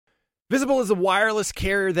Visible is a wireless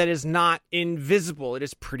carrier that is not invisible. It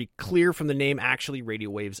is pretty clear from the name. Actually, radio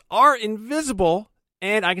waves are invisible,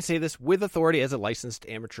 and I can say this with authority as a licensed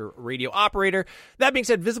amateur radio operator. That being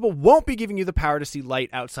said, Visible won't be giving you the power to see light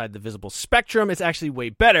outside the visible spectrum. It's actually way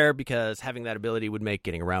better because having that ability would make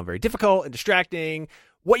getting around very difficult and distracting.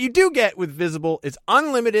 What you do get with Visible is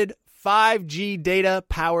unlimited 5G data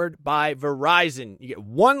powered by Verizon. You get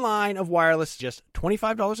one line of wireless, just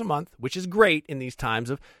 $25 a month, which is great in these times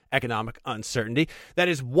of economic uncertainty. That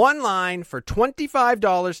is one line for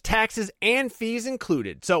 $25, taxes and fees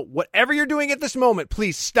included. So whatever you're doing at this moment,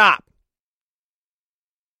 please stop.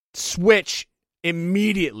 Switch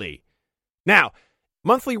immediately. Now,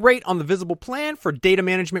 monthly rate on the Visible plan for data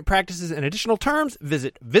management practices and additional terms,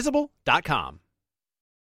 visit visible.com.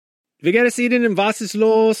 Wie geht es Ihnen? Was ist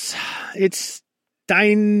los? It's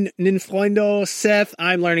deinen Freunde, Seth.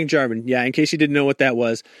 I'm learning German. Yeah, in case you didn't know what that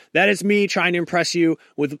was. That is me trying to impress you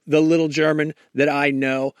with the little German that I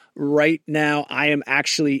know. Right now, I am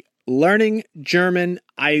actually learning German.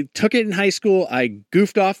 I took it in high school. I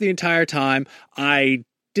goofed off the entire time. I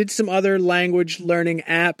did some other language learning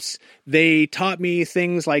apps. They taught me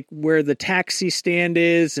things like where the taxi stand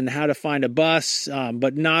is and how to find a bus,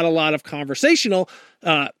 but not a lot of conversational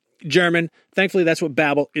German. Thankfully, that's what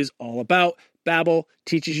Babbel is all about. Babbel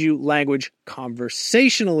teaches you language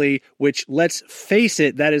conversationally, which, let's face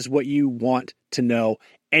it, that is what you want to know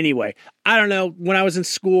anyway. I don't know. When I was in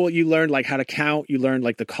school, you learned like how to count. You learned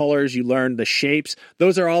like the colors. You learned the shapes.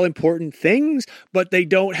 Those are all important things, but they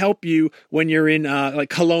don't help you when you're in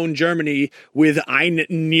like Cologne, Germany with Ein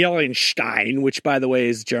Nierenstein, which, by the way,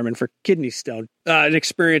 is German for kidney stone. An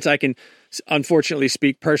experience I can unfortunately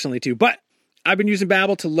speak personally to, but I've been using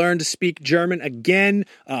Babbel to learn to speak German again,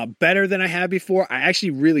 better than I have before. I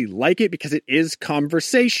actually really like it because it is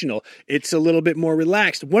conversational. It's a little bit more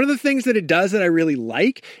relaxed. One of the things that it does that I really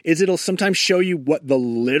like is it'll sometimes show you what the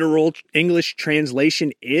literal English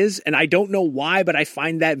translation is. And I don't know why, but I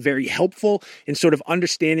find that very helpful in sort of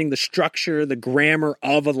understanding the structure, the grammar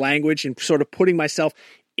of a language and sort of putting myself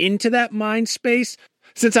into that mind space.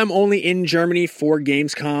 Since I'm only in Germany for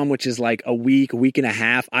Gamescom, which is like a week and a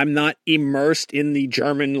half, I'm not immersed in the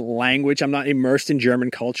German language. I'm not immersed in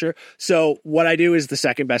German culture. So what I do is the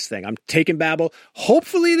second best thing. I'm taking Babbel.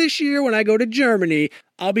 Hopefully this year when I go to Germany,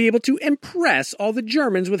 I'll be able to impress all the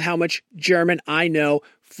Germans with how much German I know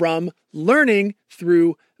from learning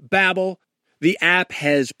through Babbel. The app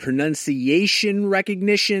has pronunciation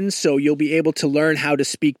recognition, so you'll be able to learn how to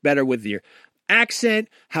speak better with your accent,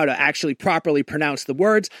 how to actually properly pronounce the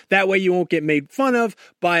words. That way you won't get made fun of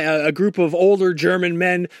by a group of older German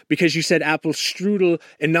men because you said Apfelstrudel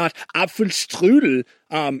and not Apfelstrudel.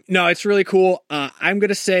 No, it's really cool. I'm going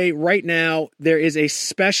to say right now there is a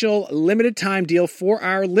special limited time deal for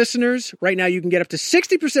our listeners. Right now you can get up to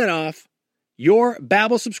 60% off your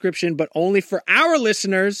Babbel subscription, but only for our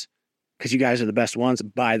listeners, because you guys are the best ones,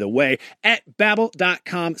 by the way, at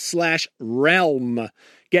babbel.com/realm.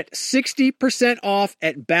 Get 60% off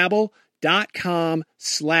at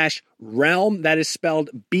babbel.com/realm. That is spelled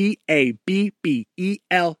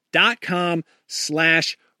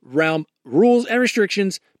BABBEL.com/realm. Rules and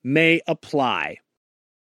restrictions may apply.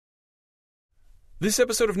 This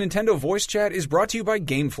episode of Nintendo Voice Chat is brought to you by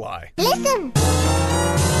Gamefly. Listen!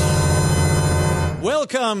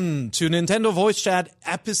 Welcome to Nintendo Voice Chat,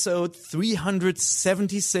 episode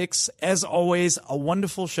 376. As always, a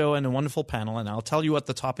wonderful show and a wonderful panel, and I'll tell you what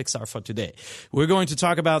the topics are for today. We're going to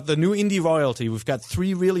talk about the new indie royalty. We've got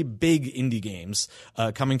 3 really big indie games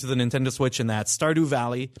coming to the Nintendo Switch, and that's Stardew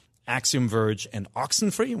Valley, Axiom Verge, and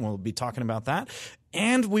Oxenfree, and we'll be talking about that.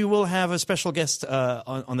 And we will have a special guest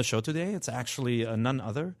on the show today. It's actually none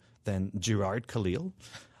other than Gerard Khalil.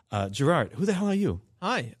 Gerard, who the hell are you?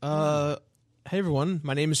 Hi. Hey everyone,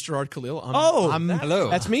 my name is Gerard Khalil.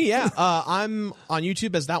 Hello. That's me, yeah. I'm on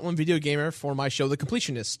YouTube as That One Video Gamer for my show, The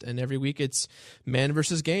Completionist, and every week it's man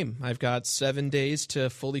versus game. I've got 7 days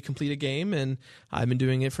to fully complete a game, and I've been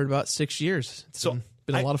doing it for about 6 years. It's been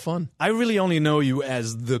a lot of fun. I really only know you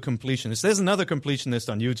as The Completionist. There's another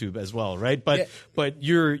Completionist on YouTube as well, right? But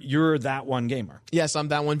you're That One Gamer. Yes, I'm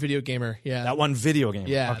That One Video Gamer, yeah. That One Video Gamer,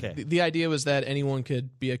 yeah. Okay. The idea was that anyone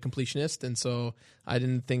could be a completionist, and so I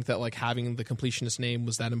didn't think that like having the completionist name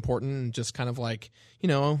was that important, and just kind of like, you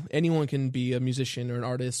know, anyone can be a musician or an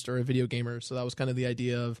artist or a video gamer. So that was kind of the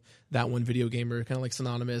idea of That One Video Gamer, kind of like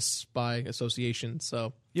synonymous by association.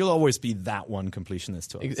 So you'll always be that one completionist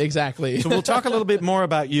to us. Exactly. So we'll talk a little bit more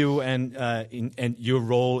about you and your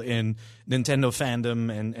role in Nintendo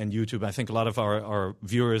fandom and YouTube. I think a lot of our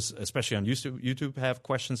viewers, especially on YouTube, have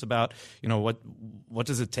questions about, you know, what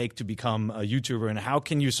does it take to become a YouTuber and how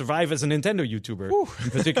can you survive as a Nintendo YouTuber?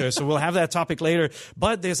 in particular. So we'll have that topic later.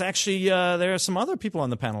 But there's actually there are some other people on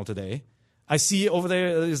the panel today. I see over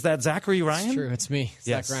there, is that Zachary Ryan? It's true, it's me,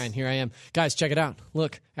 Yes. Zach Ryan. Here I am. Guys, check it out.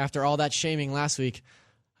 Look, after all that shaming last week,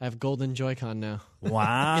 I have golden Joy-Con now.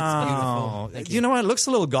 Wow. You know what? It looks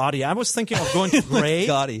a little gaudy. I was thinking of going to gray.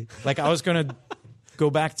 Gaudy. Like I was going to go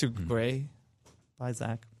back to gray. Bye,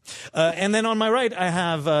 Zach. And then on my right, I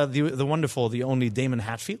have the wonderful, the only Damon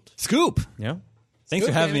Hatfield. Scoop. Yeah. Thanks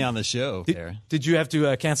for having me on the show, Pierre. Did you have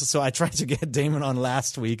to cancel? So I tried to get Damon on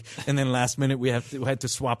last week, and then last minute we had to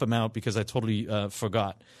swap him out because I totally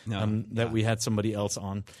forgot that we had somebody else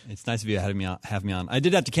on. It's nice of you to have me on. I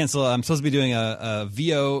did have to cancel. I'm supposed to be doing a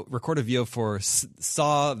record a VO for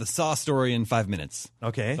the Saw story in 5 minutes.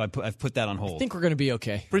 Okay. So I've put that on hold. I think we're going to be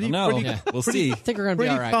okay. We'll see. I think we're going to be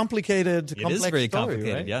Pretty all right. complicated. It is very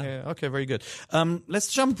complicated, right? yeah. Okay, very good.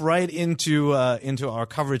 Let's jump right into our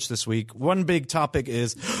coverage this week. One big topic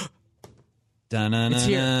is It's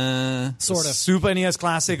here. Sort of. Super NES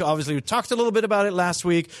Classic. Obviously, we talked a little bit about it last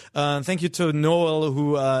week. Thank you to Noel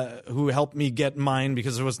who helped me get mine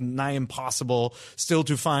because it was nigh impossible still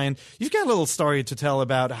to find. You've got a little story to tell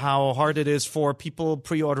about how hard it is for people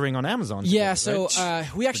pre-ordering on Amazon. Yeah, today, so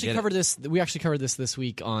right? we actually covered this. We actually covered this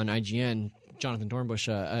week on IGN. Jonathan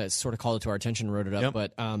Dornbush sort of called it to our attention, wrote it up, Yep.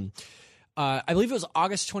 but. I believe it was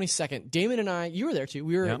August 22nd. Damon and I, you were there too.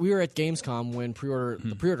 We were at Gamescom when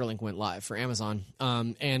the pre-order link went live for Amazon.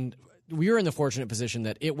 And we were in the fortunate position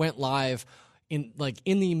that it went live in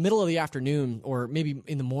the middle of the afternoon or maybe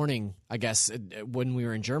in the morning, I guess, when we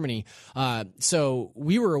were in Germany. So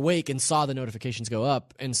we were awake and saw the notifications go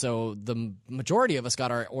up. And so the majority of us got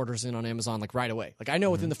our orders in on Amazon like right away. Like I know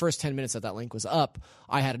within the first 10 minutes that link was up,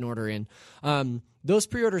 I had an order in. Those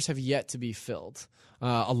pre-orders have yet to be filled.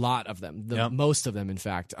 A lot of them, most of them, in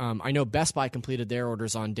fact. I know Best Buy completed their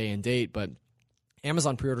orders on day and date, but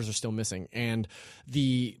Amazon pre-orders are still missing. And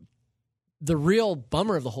the real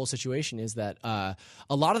bummer of the whole situation is that a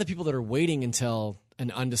lot of the people that are waiting until an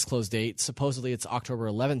undisclosed date, supposedly it's October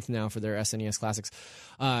 11th now for their SNES Classics,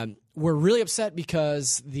 were really upset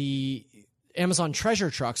because the Amazon Treasure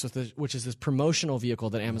Trucks, which is this promotional vehicle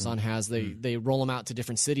that Amazon has. They roll them out to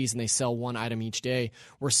different cities and they sell one item each day.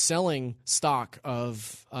 We're selling stock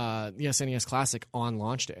of the SNES Classic on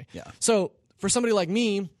launch day. Yeah. So for somebody like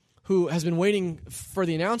me who has been waiting for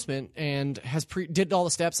the announcement and has did all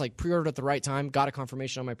the steps, like pre-ordered at the right time, got a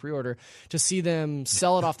confirmation on my pre-order, to see them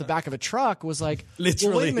sell it off the back of a truck was like, well,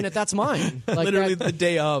 wait a minute, that's mine. Like Literally the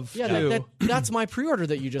day of. Yeah, that's my pre-order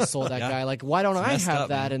that you just sold that guy. Like, why don't I have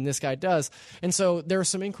that and this guy does? And so there were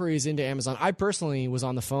some inquiries into Amazon. I personally was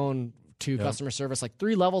on the phone to customer service, like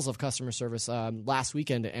 3 levels of customer service last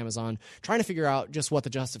weekend at Amazon, trying to figure out just what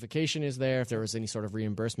the justification is there, if there was any sort of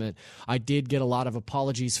reimbursement. I did get a lot of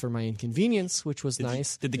apologies for my inconvenience, which was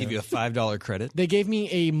nice. Did they give you a $5 credit? They gave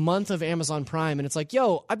me a month of Amazon Prime, and it's like,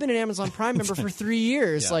 yo, I've been an Amazon Prime member for 3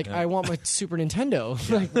 years. I want my Super Nintendo.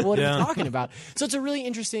 Like, what are you talking about? So it's a really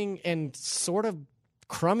interesting and sort of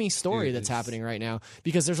crummy story that's happening right now,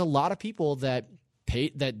 because there's a lot of people that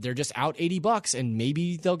they're just out $80 and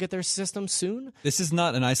maybe they'll get their system soon. This is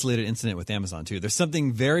not an isolated incident with Amazon too. There's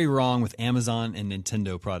something very wrong with Amazon and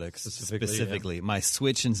Nintendo products specifically. Yeah. My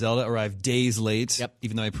Switch and Zelda arrived days late. Yep.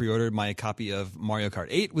 Even though I pre-ordered my copy of Mario Kart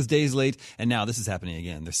 8 was days late, and now this is happening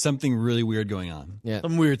again. There's something really weird going on. Yeah.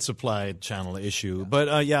 Some weird supply channel issue.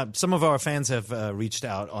 But some of our fans have reached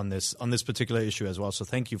out on this particular issue as well. So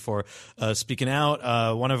thank you for speaking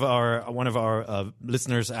out. One of our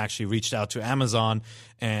listeners actually reached out to Amazon,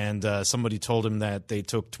 and somebody told him that they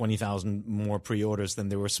took 20,000 more pre-orders than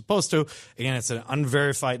they were supposed to. Again, it's an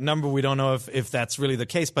unverified number. We don't know if that's really the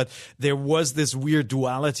case, but there was this weird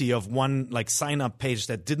duality of one like sign-up page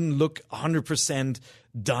that didn't look 100%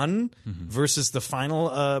 done versus the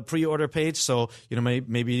final pre-order page. So,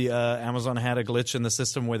 maybe Amazon had a glitch in the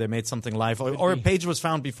system where they made something live, or a page was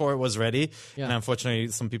found before it was ready. Yeah. And unfortunately,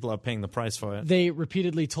 some people are paying the price for it. They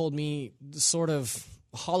repeatedly told me sort of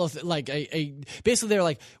hollow, basically they were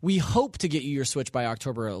like, we hope to get you your Switch by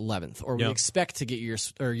October 11th, or we expect to get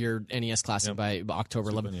your NES Classic by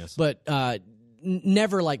October 11th, NES. But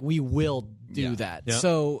never like we will do that. Yeah.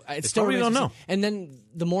 So it's still really don't know. And then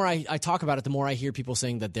the more I talk about it, the more I hear people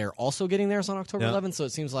saying that they're also getting theirs on October 11th. So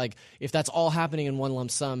it seems like if that's all happening in one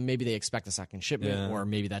lump sum, maybe they expect a second shipment, or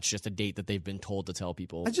maybe that's just a date that they've been told to tell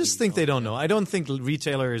people. I just think they don't know. I don't think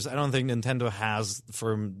Nintendo has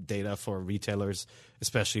firm data for retailers,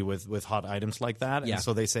 especially with hot items like that. Yeah. And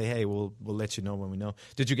so they say, hey, we'll let you know when we know.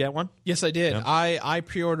 Did you get one? Yes, I did. Yeah. I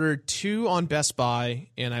pre-ordered 2 on Best Buy,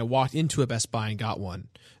 and I walked into a Best Buy and got one,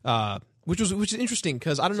 which is interesting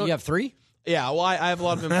because I don't know. So you have 3? Yeah, well, I have a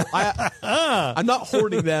lot of them. I'm not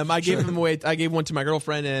hoarding them. I gave them away. I gave one to my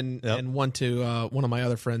girlfriend and one to one of my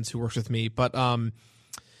other friends who works with me. But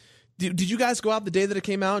did you guys go out the day that it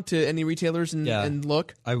came out to any retailers and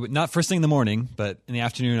look? Not first thing in the morning, but in the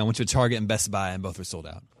afternoon I went to a Target and Best Buy, and both were sold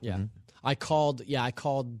out. Yeah. I called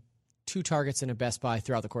 2 Targets and a Best Buy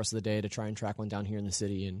throughout the course of the day to try and track one down here in the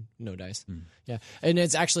city, and no dice. Yeah. And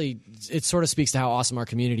it sort of speaks to how awesome our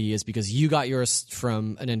community is, because you got yours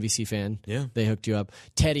from an NVC fan. Yeah. They hooked you up.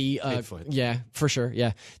 Teddy, yeah, for sure.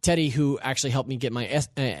 Yeah. Teddy, who actually helped me get my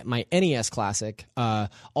NES Classic,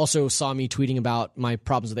 also saw me tweeting about my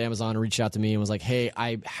problems with Amazon and reached out to me and was like, hey,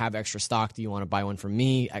 I have extra stock. Do you want to buy one from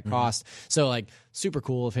me at cost? So like, super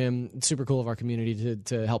cool of him, super cool of our community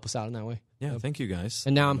to help us out in that way. Yeah, thank you guys.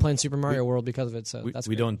 And now I'm playing Super Mario World because of it. So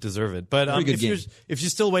we don't deserve it, but if you're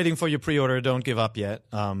still waiting for your pre-order, don't give up yet.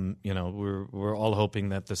 We're all hoping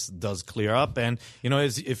that this does clear up, and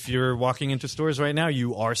if you're walking into stores right now,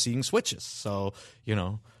 you are seeing Switches. So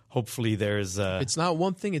hopefully there's it's not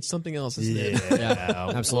one thing, it's something else, isn't it?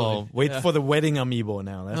 Yeah, absolutely. Well, wait for the wedding amiibo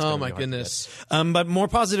now. That's oh my goodness. But more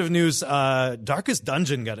positive news, Darkest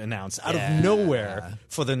Dungeon got announced out of nowhere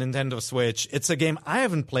for the Nintendo Switch. It's a game I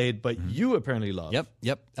haven't played, but you apparently love.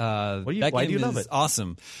 Yep. Why do you love it?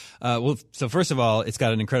 Awesome. So first of all, it's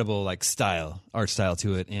got an incredible art style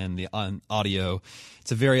to it, and the audio.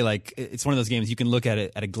 It's a very it's one of those games you can look at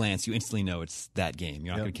it at a glance, you instantly know it's that game.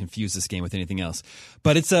 You're not going to confuse this game with anything else.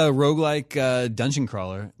 But it's a roguelike dungeon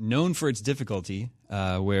crawler known for its difficulty,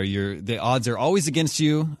 where the odds are always against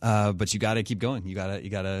you, but you got to keep going. You got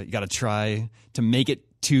to try to make it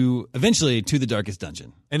eventually to the darkest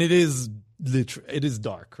dungeon. And it is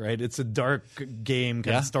dark, right? It's a dark game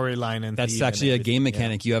kind of storyline, and that's actually a game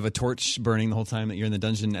mechanic. You have a torch burning the whole time that you're in the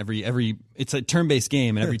dungeon. It's a turn-based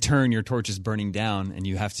game, and every turn your torch is burning down, and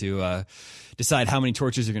you have to decide how many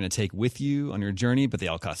torches you're going to take with you on your journey. But they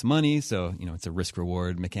all cost money, so it's a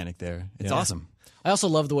risk-reward mechanic there. It's awesome. I also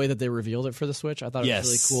love the way that they revealed it for the Switch. I thought it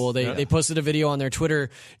was really cool. They posted a video on their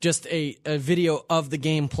Twitter, just a video of the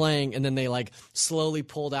game playing, and then they slowly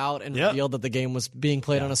pulled out and revealed that the game was being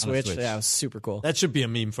played on a Switch. Yeah, it was super cool. That should be a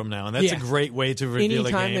meme from now on. That's a great way to reveal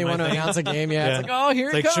a game. Anytime they want to announce a game, it's like, oh,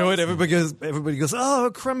 here it comes. Show it. Everybody goes,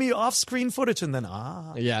 oh, crummy off-screen footage, and then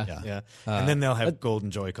yeah. And then they'll have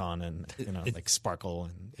golden Joy-Con and sparkle.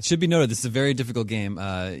 And it should be noted, this is a very difficult game.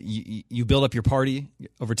 You build up your party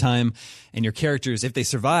over time, and your characters, if they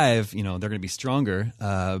survive, they're going to be stronger.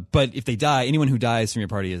 But if they die, anyone who dies from your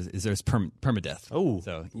party there's permadeath. Oh,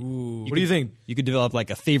 so what do you think? You could develop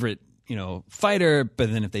a favorite, fighter,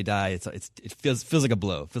 but then if they die, it feels like a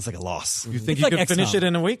blow. It feels like a loss. You think you could finish it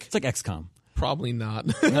in a week? It's like XCOM. Probably not.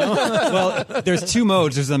 No? Well, there's 2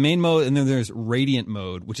 modes. There's the main mode, and then there's Radiant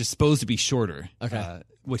mode, which is supposed to be shorter. Okay.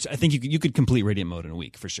 Which I think you could complete Radiant mode in a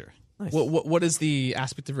week for sure. Nice. What is the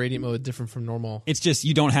aspect of Radiant mode different from normal? It's just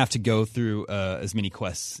you don't have to go through as many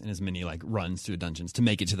quests and as many runs through dungeons to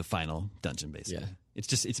make it to the final dungeon, basically. Yeah.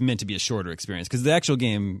 It's meant to be a shorter experience because the actual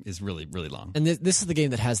game is really, really long. And this is the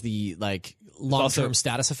game that has has the long-term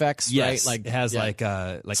status effects, yes, right? It has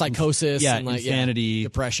psychosis, and insanity,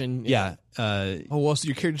 depression. So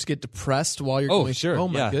your characters get depressed while you're going. Sure. Oh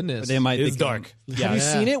my goodness, it's dark. Have you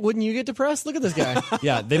seen it? Wouldn't you get depressed? Look at this guy.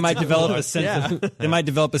 Yeah, they might develop a sense. They might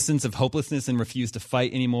develop a sense of hopelessness and refuse to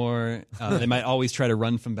fight anymore. They might always try to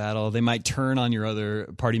run from battle. They might turn on your other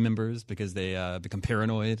party members because they become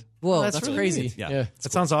paranoid. Whoa, that's really crazy. Neat. Yeah.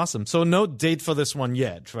 That sounds awesome. So no date for this one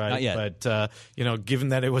yet, right? Not yet. But given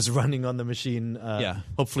that it was running on the machine,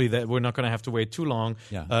 hopefully that we're not going to have to wait too long.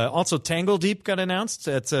 Yeah. Also, Tangle Deep got announced.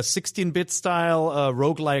 It's a 16-bit style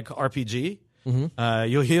roguelike RPG. Mm-hmm.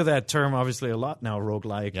 You'll hear that term obviously a lot now,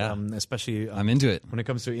 roguelike, especially I'm into it when it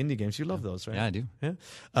comes to indie games. You love those, right? Yeah, I do.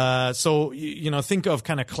 Yeah. So think of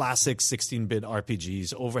kind of classic 16-bit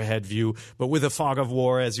RPGs, overhead view, but with a fog of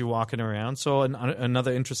war as you're walking around. So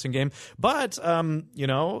another interesting game. But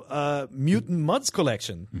Mutant Mudds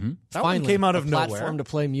Collection. Mm-hmm. That one came out of nowhere. Platform to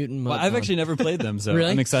play Mutant Mudds. Well, I've actually never played them, so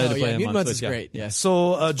really? I'm excited to play them. Mutant on Mudds Switch, is great. Yeah.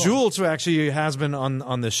 So Jules, who actually has been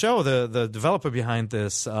on the show, the developer behind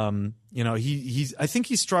this. I think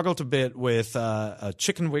he struggled a bit with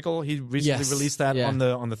Chicken Wiggle. He recently released that on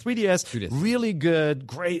the 3DS. Really good,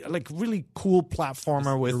 great, really cool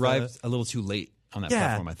platformer. It arrived a little too late on that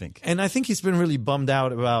platform, I think. And I think he's been really bummed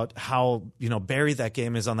out about how buried that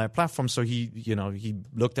game is on that platform. So he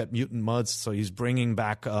looked at Mutant Mudds. So he's bringing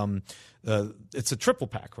back it's a triple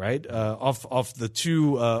pack, right? Of the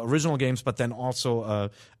two original games, but then also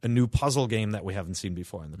a new puzzle game that we haven't seen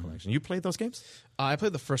before in the collection. You played those games? I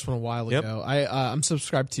played the first one a while ago. I'm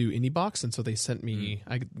subscribed to IndieBox, and so they sent me.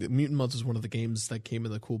 Mutant Mudds was one of the games that came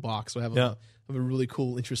in the cool box. So I have a really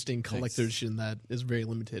cool, interesting collector's edition that is very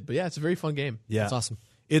limited. But yeah, it's a very fun game. Yeah, It's awesome.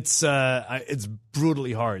 It's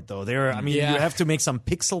brutally hard though. You have to make some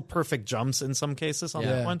pixel perfect jumps in some cases on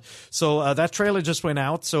that one. So that trailer just went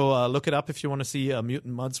out. So look it up if you want to see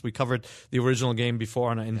Mutant Mudds. We covered the original game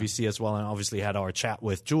before on NVC as well, and obviously had our chat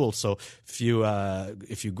with Jules. So if you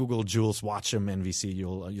Google Jules Watch'em NVC,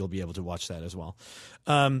 you'll be able to watch that as well.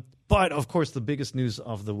 But of course, the biggest news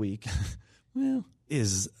of the week,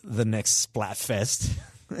 is the next Splatfest.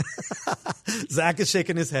 Zach is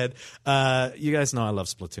shaking his head. You guys know I love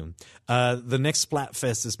Splatoon. The next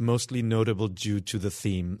Splatfest is mostly notable due to the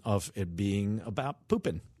theme of it being about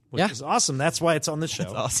pooping, which is awesome. That's why it's on the show.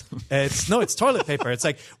 That's awesome. It's toilet paper. It's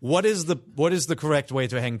like, what is the correct way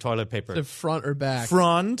to hang toilet paper? The front or back?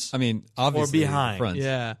 Front. I mean, obviously or behind. front.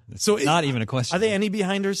 Yeah. So not even a question. Are there any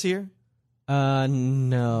behinders here?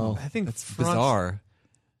 No. I think That's front. bizarre.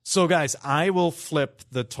 So, guys, I will flip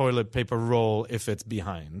the toilet paper roll if it's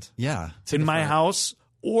behind. Yeah. In my house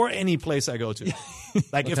or any place I go to.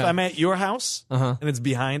 Like if I'm at your house and it's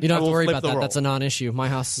behind, You don't I have will to worry flip about the that. roll. That's a non-issue. My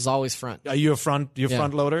house is always front. Are you a front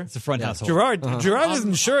loader? It's a front household. Gerard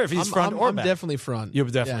isn't sure if he's front or I'm back. definitely front. You're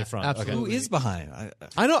definitely front. Absolutely. Who is behind?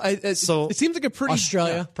 I know. It seems like a pretty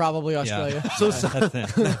Australia, probably Australia. Yeah. So that's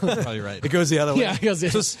it. Probably right. It goes the other way. Yeah, it goes the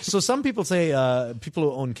other way. So some people say people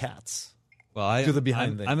who own cats Well, do the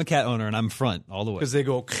behind thing. I'm a cat owner and I'm front all the way. because they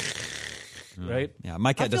go right. Yeah, my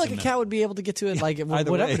I cat feel doesn't like a know. cat would be able to get to it, like either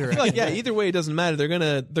whatever way. direction. like, yeah, either way, it doesn't matter. They're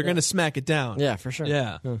gonna smack it down. Yeah, for sure.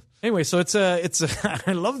 Yeah. Anyway, so it's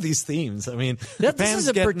I love these themes. I mean, This Japan's is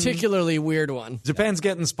a getting- particularly weird one. Japan's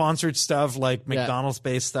getting sponsored stuff like McDonald's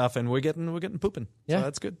based stuff, and we're getting pooping. Yeah. So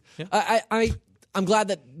that's good. Yeah. I'm glad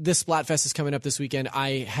that this Splatfest is coming up this weekend.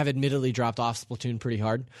 I have admittedly dropped off Splatoon pretty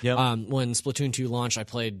hard. Yep. When Splatoon 2 launched, I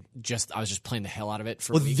was just playing the hell out of it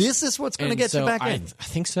for Well, weeks. this is what's going to And get you so back I in.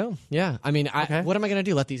 think so. Yeah. I mean, what am I going to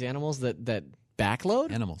do? Let these animals that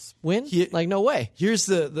backload Animals. win? Like, no way. Here's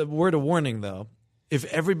the word of warning, though. If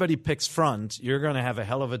everybody picks front, you're going to have a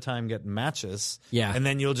hell of a time getting matches. Yeah. And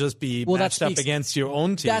then you'll just be Well, that matched up speaks- against your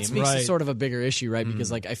own team. That speaks to Right. sort of a bigger issue, right?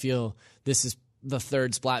 Because like I feel this is the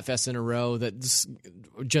third Splatfest in a row that's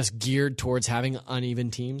just geared towards having uneven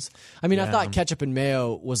teams. I mean, I thought ketchup and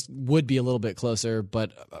mayo would be a little bit closer,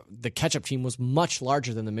 but the ketchup team was much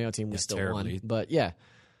larger than the mayo team. We still terribly. won, but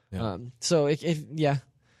so All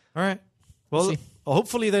right. Well,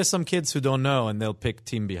 hopefully there's some kids who don't know and they'll pick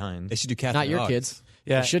team behind. They should do cats not and your dogs. kids.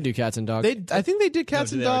 Yeah. They should do cats and dogs. I think they did cats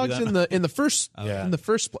did and they already dogs do that? in the first Yeah. in the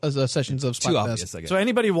first sessions of Too Splatfest. obvious, I guess. So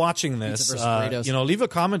anybody watching this, versus burritos. leave a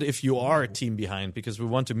comment if you are a team behind, because we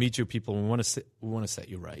want to meet you people. We want to set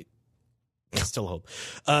you right. I still hope.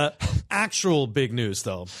 Actual big news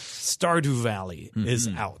though, Stardew Valley is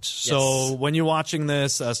out. So when you're watching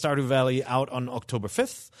this, Stardew Valley out on October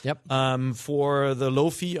 5th. Yep. For the low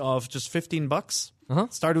fee of just $15.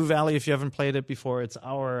 Stardew Valley, if you haven't played it before, it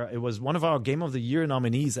was one of our Game of the Year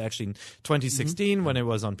nominees actually in 2016 when it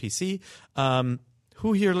was on PC.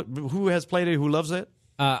 Who has played it? Who loves it?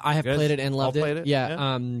 I have Guys played it and loved all played it?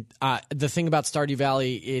 Yeah. The thing about Stardew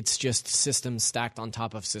Valley, it's just systems stacked on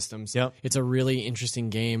top of systems. Yep. It's a really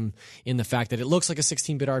interesting game in the fact that it looks like a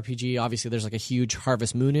 16-bit RPG. Obviously, there's like a huge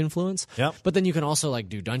Harvest Moon influence. Yep. But then you can also like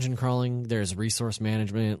do dungeon crawling. There's resource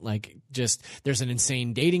management. There's an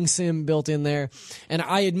insane dating sim built in there. And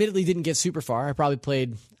I admittedly didn't get super far. I probably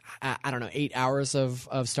played 8 hours of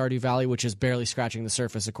Stardew Valley, which is barely scratching the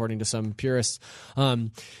surface according to some purists.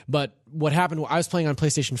 But what happened, I was playing on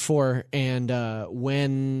PlayStation 4, and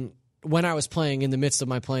when I was playing, in the midst of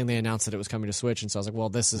my playing, they announced that it was coming to Switch, and so I was like, well,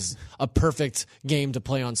 this is a perfect game to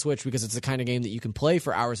play on Switch because it's the kind of game that you can play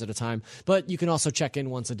for hours at a time, but you can also check in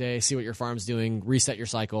once a day, see what your farm's doing, reset your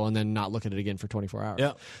cycle, and then not look at it again for 24 hours.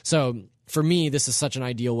 Yeah. So for me, this is such an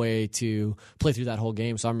ideal way to play through that whole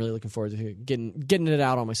game, so I'm really looking forward to getting it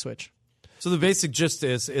out on my Switch. So the basic gist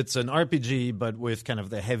is it's an RPG, but with kind of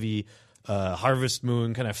the heavy Harvest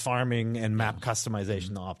Moon kind of farming and map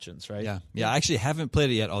customization options, right? Yeah. I actually haven't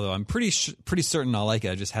played it yet, although I'm pretty certain I'll like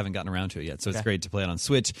it. I just haven't gotten around to it yet, so it's great to play it on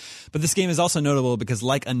Switch. But this game is also notable because,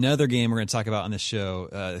 like another game we're going to talk about on this show,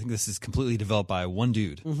 I think this is completely developed by one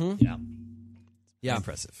dude. Yeah,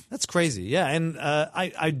 impressive. That's crazy. Yeah, and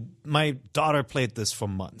my daughter played this for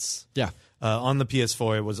months. Yeah. On the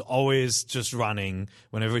PS4, it was always just running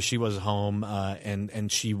whenever she was home,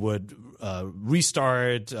 and she would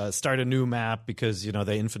restart, start a new map because there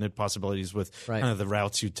are infinite possibilities with kind of the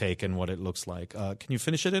routes you take and what it looks like. Can you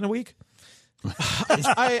finish it in a week?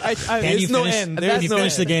 There's no end. Can you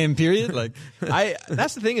finish the game? Period. Like,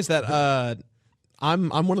 that's the thing is that I'm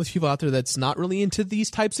one of the people out there that's not really into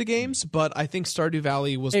these types of games, but I think Stardew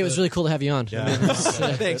Valley was. Hey, it was really cool to have you on. Yeah.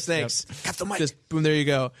 Thanks. Got the mic. Just boom, there you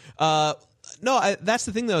go. No, that's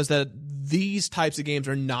the thing though, is that these types of games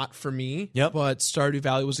are not for me. Yep. But Stardew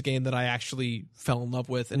Valley was a game that I actually fell in love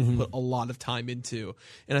with and put a lot of time into,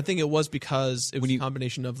 and I think it was because it was a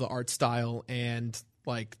combination of the art style and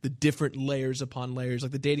like the different layers upon layers.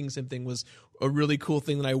 Like the dating sim thing was a really cool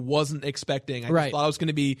thing that I wasn't expecting. I just thought I was going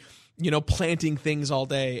to be, planting things all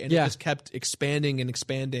day, and it just kept expanding and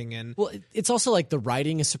expanding. And well, it's also like the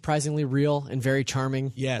writing is surprisingly real and very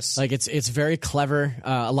charming. Yes, like it's very clever.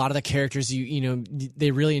 A lot of the characters,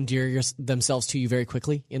 they really endear themselves to you very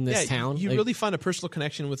quickly in this town. You really find a personal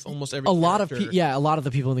connection with almost every. A lot of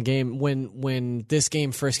the people in the game. When this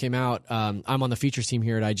game first came out, I'm on the features team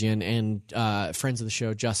here at IGN, and friends of the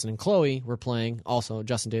show, Justin and Chloe, were playing. Also,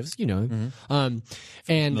 Justin Davis, him. And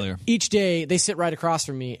familiar. Each day they sit right across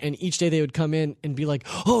from me, and each day they would come in and be like,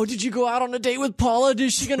 "Oh, did you go out on a date with Paula?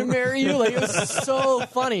 Is she gonna marry you?" Like, it was so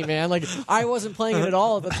funny, man. Like, I wasn't playing it at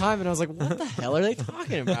all at the time, and I was like, "What the hell are they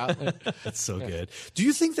talking about?" That's so good. Do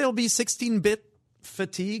you think there'll be 16-bit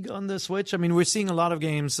fatigue on the Switch? I mean, we're seeing a lot of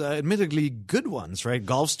games, admittedly good ones, right?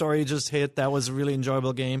 Golf Story just hit. That was a really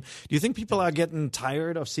enjoyable game. Do you think people are getting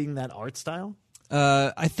tired of seeing that art style?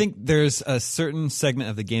 I think there's a certain segment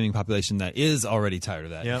of the gaming population that is already tired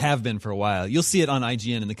of that. Yep. Have been for a while. You'll see it on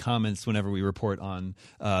IGN in the comments whenever we report on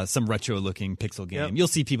some retro-looking pixel game. Yep. You'll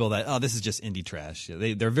see people that, this is just indie trash.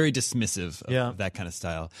 They're very dismissive of that kind of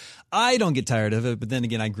style. I don't get tired of it, but then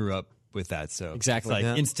again, I grew up with that, so exactly. it's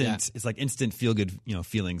like instant. It's like instant feel-good,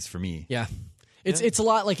 feelings for me. Yeah, it's a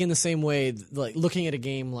lot like in the same way, like looking at a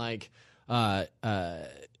game like Stardew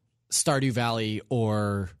Valley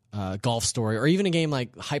or Golf Story, or even a game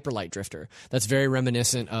like Hyper Light Drifter. That's very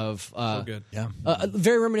reminiscent of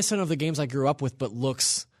very reminiscent of the games I grew up with, but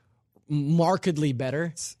looks markedly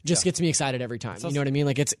better. Just gets me excited every time. You know what I mean?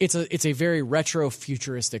 Like it's a very retro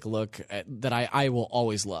futuristic look that I will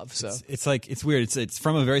always love. So it's weird. It's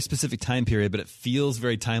from a very specific time period, but it feels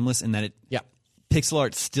very timeless in that pixel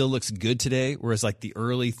art still looks good today, whereas like the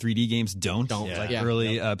early 3D games don't. Like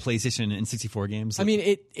early PlayStation and 64 games. I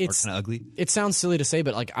mean, it's kind of ugly. It sounds silly to say,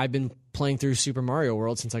 but like I've been playing through Super Mario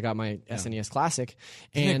World since I got my SNES Classic,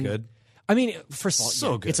 and Isn't it good? I mean, first of all,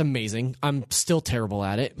 So good. It's amazing. I'm still terrible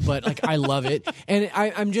at it, but like I love it, and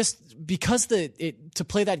I'm just because to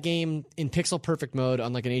play that game in pixel perfect mode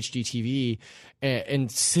on like an HD TV and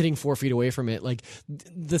sitting 4 feet away from it, like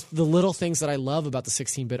the little things that I love about the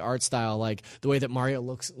 16-bit art style, like the way that Mario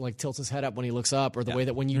looks, like tilts his head up when he looks up, or the way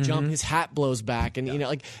that when you jump, his hat blows back, and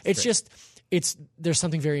like it's just. There's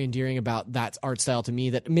something very endearing about that art style to me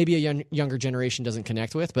that maybe a younger generation doesn't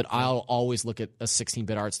connect with, but I'll always look at a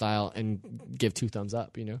 16-bit art style and give 2 thumbs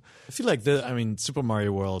up, I feel like Super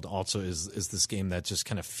Mario World also is this game that just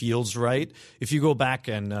kind of feels right. If you go back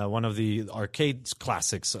and one of the arcade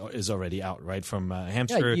classics is already out, right? From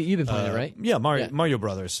Hamster. Yeah, you've been playing it, right? Yeah, Mario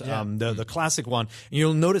Brothers. Yeah. The classic one. And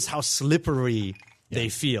you'll notice how slippery they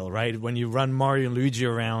feel, right? When you run Mario and Luigi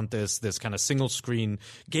around this kind of single screen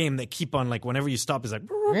game, they keep on, like, whenever you stop, it's like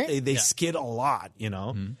they skid a lot,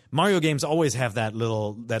 Mario games always have that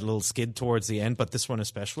little skid towards the end, but this one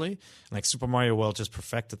especially, like Super Mario World just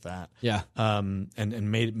perfected that. Yeah. And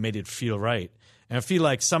made it feel right. And I feel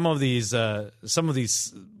like some of these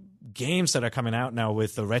games that are coming out now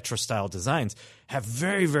with the retro style designs have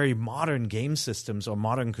very, very modern game systems or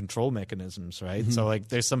modern control mechanisms, right? So like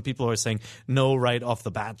there's some people who are saying no right off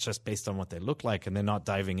the bat just based on what they look like, and they're not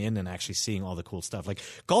diving in and actually seeing all the cool stuff. Like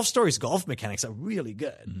Golf Story's golf mechanics are really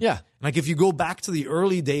good. Yeah. Like if you go back to the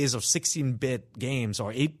early days of 16-bit games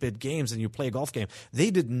or 8-bit games and you play a golf game,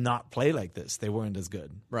 they did not play like this. They weren't as good.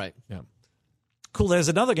 Right. Yeah. Cool. There's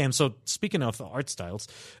another game. So speaking of the art styles,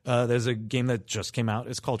 there's a game that just came out.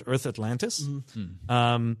 It's called Earth Atlantis.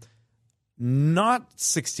 Not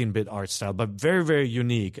 16-bit art style, but very, very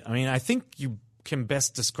unique. I mean, I think you can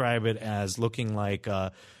best describe it as looking like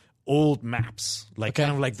old maps, like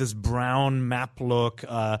kind of like this brown map look.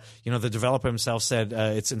 The developer himself said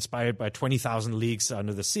it's inspired by 20,000 Leagues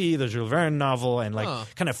Under the Sea, the Jules Verne novel, and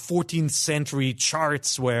like kind of 14th century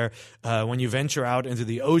charts where when you venture out into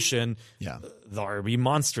the ocean, there'll be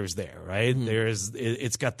monsters there, right?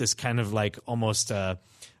 It's got this kind of like almost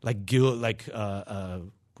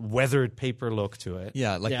weathered paper look to it.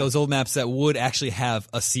 Yeah, like those old maps that would actually have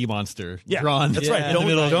a sea monster drawn. That's right. in the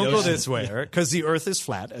middle of the Don't go ocean. this way, because the Earth is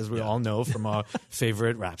flat, as we all know from our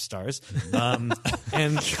favorite rap stars.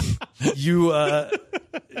 And you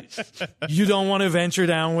you don't want to venture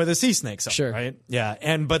down where the sea snakes are, Sure. right?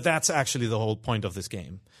 Yeah, but that's actually the whole point of this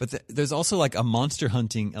game. But there's also like a monster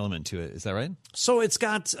hunting element to it. Is that right? So it's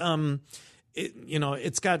got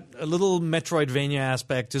it's got a little Metroidvania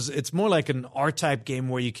aspect. It's more like an R-type game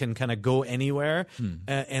where you can kind of go anywhere,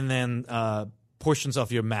 and then portions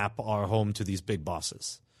of your map are home to these big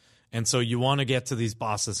bosses. And so you want to get to these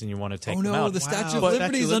bosses and you want to take them out. The Statue of But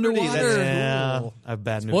Liberty's Statue of Liberty, underwater. Yeah, I have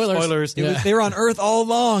bad news. Spoilers. They were on Earth all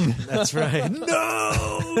along. That's right.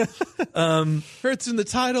 No. Hurts in the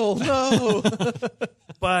title. No.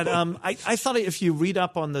 But I thought if you read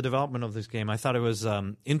up on the development of this game, I thought it was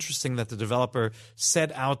interesting that the developer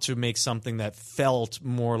set out to make something that felt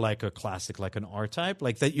more like a classic, like an R-type,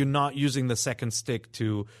 like that you're not using the second stick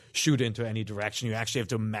to shoot into any direction. You actually have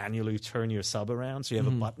to manually turn your sub around, so you have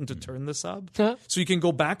a button to turn the sub. So you can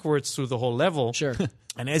go backwards through the whole level. Sure.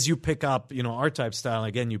 And as you pick up, R-type style,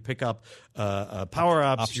 again, you pick up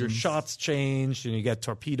power-ups, your shots change, and you get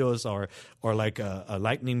torpedoes or like a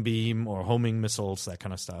lightning beam or homing missiles, that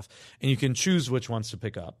kind of stuff. And you can choose which ones to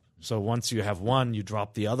pick up. So once you have one, you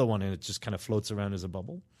drop the other one, and it just kind of floats around as a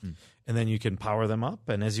bubble. And then you can power them up.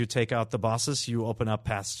 And as you take out the bosses, you open up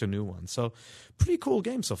paths to new ones. So pretty cool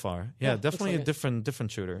game so far. Yeah, definitely like a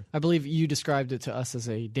different shooter. I believe you described it to us as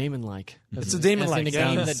a Damon-like. It's a Damon-like, as in a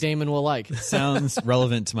game that Damon will like. Sounds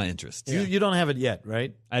relevant to my interest. You don't have it yet,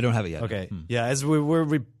 right? I don't have it yet. Okay. Yeah, as we're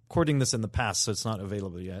recording this in the past, so it's not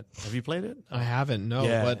available yet. Have you played it? I haven't, no.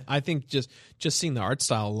 Yeah. But I think just seeing the art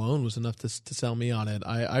style alone was enough to sell me on it.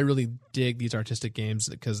 I really dig these artistic games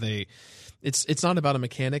because it's not about a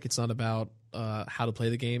mechanic. It's not about how to play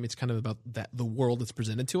the game. It's kind of about the world that's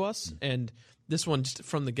presented to us. And this one, just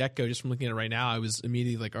from the get-go, just from looking at it right now, I was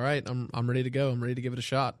immediately like, all right, I'm ready to go. I'm ready to give it a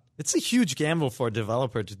shot. It's a huge gamble for a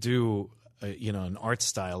developer to do an art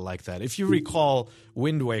style like that. If you recall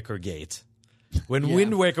Wind Waker Gate, when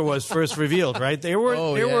Wind Waker was first revealed, right? There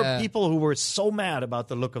were people who were so mad about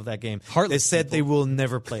the look of that game. They said they will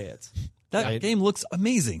never play it. That game looks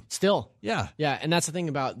amazing. Still. Yeah. Yeah, and that's the thing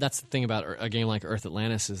about a game like Earth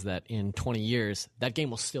Atlantis is that in 20 years that game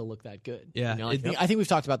will still look that good. Yeah. I think we've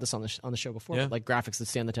talked about this on the show before. Yeah. Like graphics that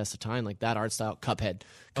stand the test of time, like that art style. Cuphead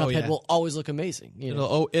yeah. will always look amazing.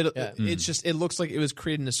 It's just, it looks like it was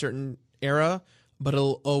created in a certain era, but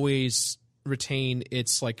it'll always retain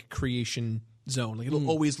its like creation zone. Like it'll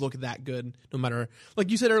always look that good, no matter, like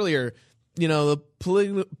you said earlier, the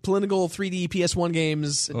political 3D PS1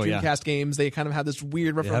 games, Dreamcast games, they kind of have this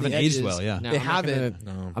weird rough around the edges. Aged well, yeah. No, They I'm not haven't.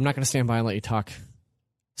 gonna- I'm not going to stand by and let you talk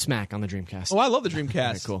smack on the Dreamcast. Oh, I love the Dreamcast.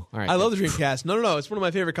 Okay, cool. All right, I love the Dreamcast. No, it's one of my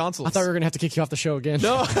favorite consoles. I thought we were going to have to kick you off the show again.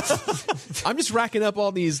 No, I'm just racking up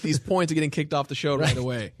all these points of getting kicked off the show right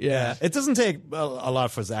away. Yeah. It doesn't take a lot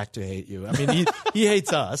for Zach to hate you. I mean, he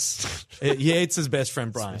hates us. He hates his best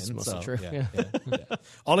friend Brian. That's mostly so, true. Yeah.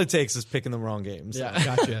 All it takes is picking the wrong games. Yeah.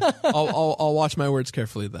 Gotcha. I'll watch my words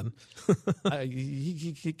carefully then.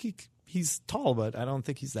 He's tall, but I don't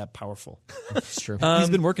think he's that powerful. It's true. He's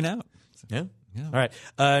been working out. Yeah. All right.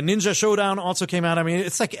 Ninja Showdown also came out. I mean,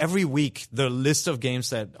 it's like every week the list of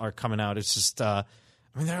games that are coming out. It's just, there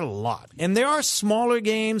are a lot. And there are smaller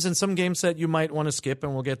games and some games that you might want to skip,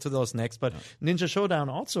 and we'll get to those next. But Ninja Showdown,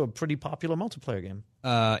 also a pretty popular multiplayer game.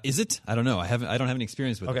 Is it? I don't know. I don't have any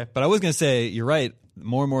experience with Okay. it. But I was going to say, you're right.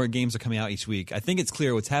 More and more games are coming out each week. I think it's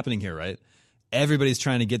clear what's happening here, right? Everybody's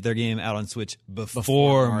trying to get their game out on Switch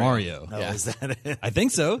before Mario. Oh, is that it? I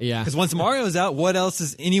think so. Yeah. Because once Mario's out, what else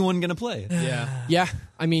is anyone going to play? Yeah. Yeah,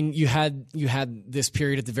 I mean, you had this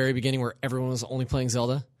period at the very beginning where everyone was only playing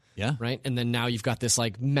Zelda. Yeah. Right? And then now you've got this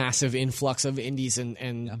like massive influx of indies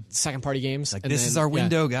and second party games. Like, and this then- is our yeah.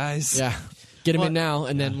 window, guys. Yeah. Get them in now,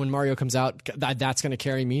 and then when Mario comes out, that's going to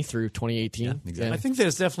carry me through 2018. Yeah, exactly. I think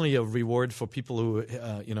there's definitely a reward for people who,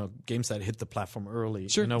 games that hit the platform early.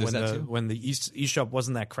 Sure, there's that too. When the eShop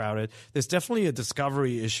wasn't that crowded, there's definitely a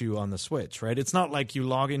discovery issue on the Switch, right? It's not like you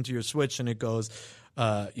log into your Switch and it goes,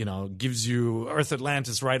 gives you Earth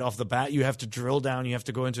Atlantis right off the bat. You have to drill down. You have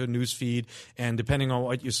to go into a news feed, and depending on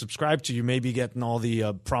what you subscribe to, you may be getting all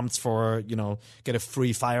the prompts for, get a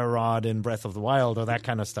free fire rod in Breath of the Wild or that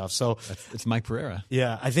kind of stuff. So It's Mike Pereira.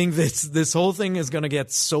 yeah, I think this whole thing is going to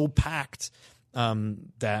get so packed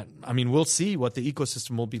that, I mean, we'll see what the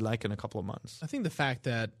ecosystem will be like in a couple of months. I think the fact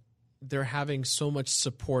that they're having so much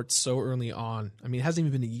support so early on. I mean, it hasn't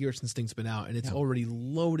even been a year since things been out, and it's already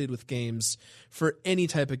loaded with games for any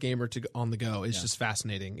type of gamer to on the go. It's just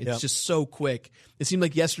fascinating. It's just so quick. It seemed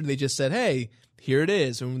like yesterday they just said, "Hey, here it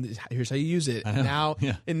is, and here's how you use it." And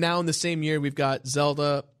now in the same year, we've got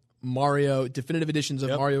Zelda, Mario, definitive editions of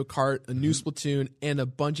Mario Kart, a new Splatoon, and a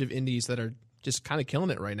bunch of indies that are just kind of killing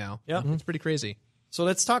it right now. Yeah, it's pretty crazy. So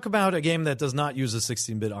let's talk about a game that does not use a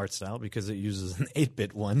 16-bit art style because it uses an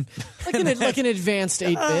 8-bit one. Like an advanced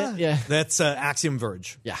 8-bit. Yeah. That's Axiom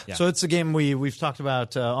Verge. Yeah. So it's a game we've talked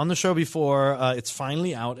about on the show before. It's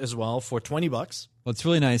finally out as well for $20. Well, it's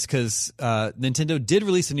really nice because Nintendo did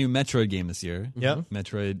release a new Metroid game this year. Yep.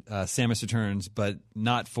 Metroid Samus Returns, but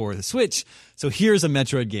not for the Switch. So here's a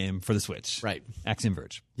Metroid game for the Switch. Right. Axiom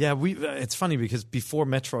Verge. Yeah, it's funny because before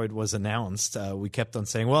Metroid was announced, we kept on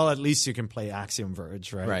saying, well, at least you can play Axiom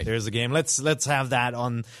Verge, right? Right. There's a game. Let's have that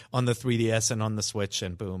on the 3DS and on the Switch,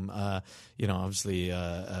 and boom. Obviously,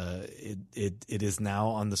 it is now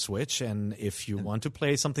on the Switch, and if you want to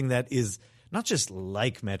play something that is not just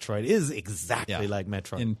like Metroid, is exactly like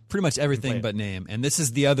Metroid. In pretty much everything but name. And this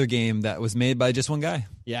is the other game that was made by just one guy.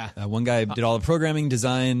 Yeah. One guy did all the programming,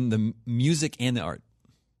 design, the music, and the art.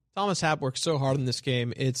 Thomas Happ worked so hard on this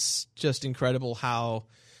game. It's just incredible how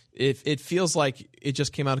it feels like it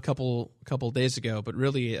just came out a couple days ago, but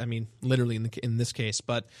really, I mean, literally in this case,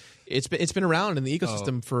 but it's been around in the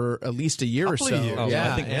ecosystem for at least a year or so. Years.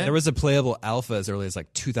 I think there was a playable alpha as early as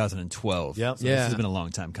like 2012. Yep. So this has been a long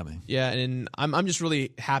time coming. Yeah, and I'm just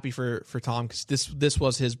really happy for Tom because this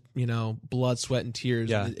was his blood, sweat, and tears.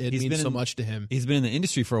 Yeah. It means so much to him. He's been in the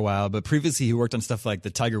industry for a while, but previously he worked on stuff like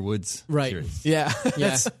the Tiger Woods series. Yeah.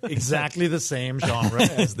 Yeah. Exactly the same genre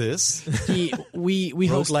as this. We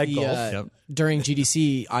host Roguelike the golf. during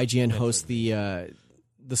GDC, IGN hosts the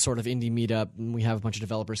sort of indie meetup, and we have a bunch of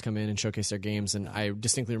developers come in and showcase their games. And I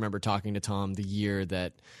distinctly remember talking to Tom the year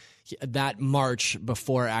that March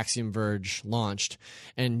before Axiom Verge launched,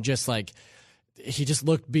 and just like he just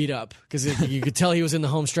looked beat up because you could tell he was in the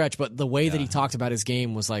home stretch. But the way that he talked about his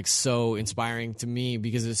game was like so inspiring to me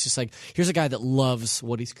because it's just like here's a guy that loves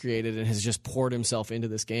what he's created and has just poured himself into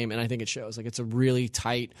this game, and I think it shows. Like it's a really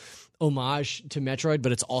tight homage to Metroid,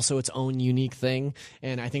 but it's also its own unique thing,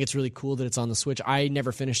 and I think it's really cool that it's on the Switch. I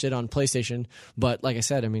never finished it on PlayStation, but like I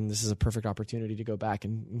said, I mean, this is a perfect opportunity to go back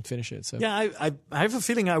and finish it. So yeah, I have a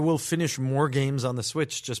feeling I will finish more games on the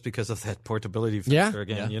Switch just because of that portability factor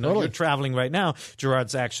again. Totally. You're traveling right now.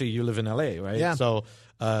 Gerard's actually, you live in LA, right? Yeah. So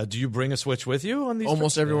do you bring a Switch with you on these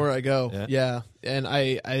Almost trips? everywhere I go. Yeah. And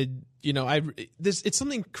it's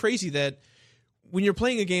something crazy that when you're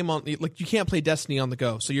playing a game on, like, you can't play Destiny on the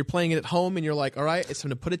go. So you're playing it at home and you're like, all right, it's time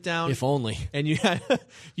to put it down. if only. And you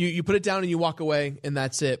put it down and you walk away and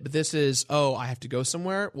that's it. But this is, I have to go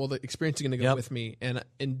somewhere. Well, the experience is going to go with me. And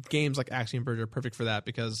games like Axiom Verge are perfect for that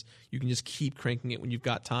because you can just keep cranking it when you've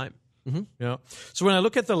got time. Mm-hmm. Yeah. So when I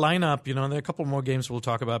look at the lineup, there are a couple more games we'll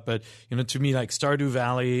talk about, but to me, like Stardew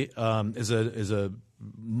Valley is a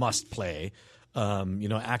must play.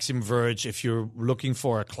 Axiom Verge, if you're looking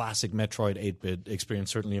for a classic Metroid 8-bit experience,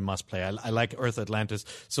 certainly a must play. I like Earth Atlantis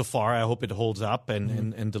so far. I hope it holds up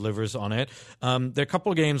and delivers on it. There are a couple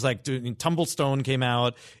of games like Tumblestone came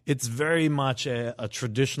out. It's very much a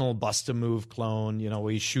traditional bust-a-move clone,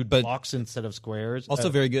 where you shoot blocks instead of squares. Also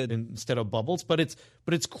very good. Instead of bubbles, but it's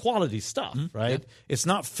quality stuff, right? Yeah. It's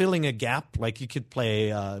not filling a gap. Like you could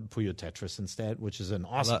play Puyo Tetris instead, which is an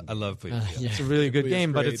awesome I love Puyo. It's a really good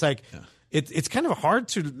game, but it's like... Yeah. It's kind of hard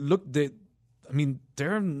to look.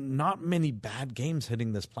 There are not many bad games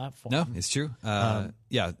hitting this platform. No, it's true.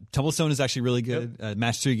 Tumblestone is actually really good.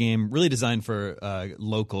 Match 3 game, really designed for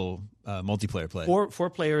local multiplayer play. Four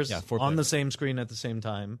players four on players. the same screen at the same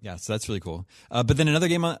time. Yeah, so that's really cool. But then another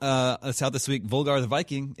game that's out this week, Volgar the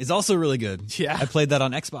Viking, is also really good. Yeah. I played that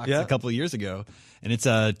on Xbox a couple of years ago, and it's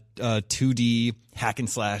a 2D hack and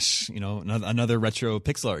slash, another retro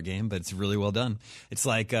pixel art game, but it's really well done. It's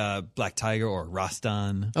like Black Tiger or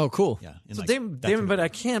Rastan. Oh, cool. Yeah. So Damon, but I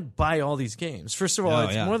can't buy all these games. First of all,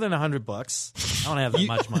 it's more than $100. I don't have that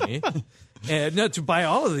much money. No, to buy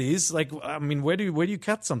all of these, where do you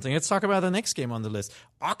cut something? Let's talk about the next game on the list.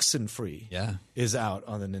 Oxenfree is out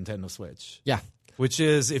on the Nintendo Switch. Yeah. Which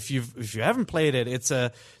is, if you haven't played it, it's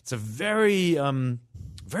a very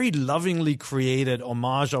very lovingly created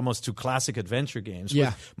homage almost to classic adventure games. Yeah.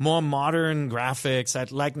 With more modern graphics.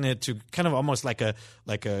 I'd liken it to kind of almost like a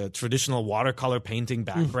traditional watercolor painting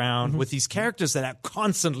background with these characters that are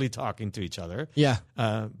constantly talking to each other. Yeah.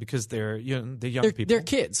 Because they're young people. They're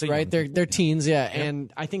kids, right? They're teens,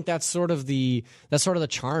 and I think that's sort of the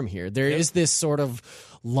charm here. There is this sort of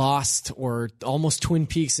lost or almost Twin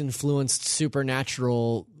Peaks influenced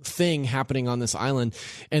supernatural thing happening on this island,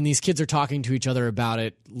 and these kids are talking to each other about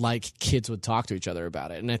it like kids would talk to each other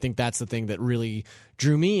about it. And I think that's the thing that really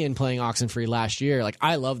drew me in playing Oxenfree last year. Like,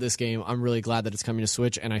 I love this game. I'm really glad that it's coming to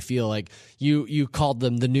Switch, and I feel like you called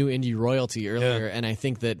them the new indie royalty earlier, and I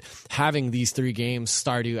think that having these 3 games,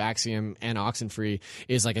 Stardew, Axiom, and Oxenfree,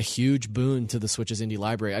 is like a huge boon to the Switch's indie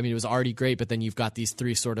library. I mean, it was already great, but then you've got these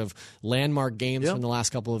 3 sort of landmark games from the last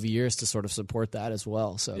couple of years to sort of support that as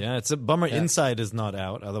well. So yeah, it's a bummer Inside is not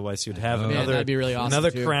out. Otherwise, you'd have that'd be really awesome another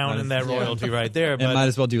too. crown in that royalty right there. And But might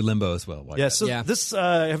as well do Limbo as well. this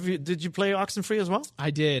did you play Oxenfree as well?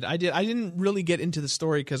 I did. I didn't really get into the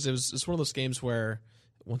story because it's one of those games where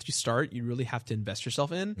once you start, you really have to invest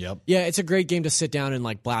yourself in. Yep. Yeah, it's a great game to sit down and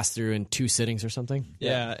like blast through in 2 sittings or something.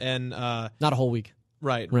 Yeah, and Not a whole week.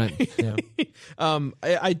 right. Yeah.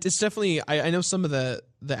 It's definitely. I know some of the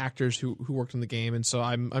actors who worked in the game, and so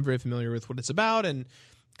I'm very familiar with what it's about and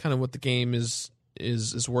kind of what the game is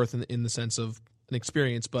worth in the sense of an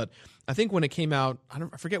experience. But I think when it came out,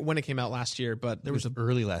 I forget when it came out last year, but there was a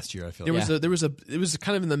early last year. I feel there like. was it was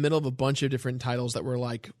kind of in the middle of a bunch of different titles that were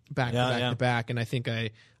like back to back, and I think I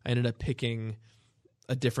ended up picking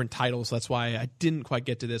a different title, so that's why I didn't quite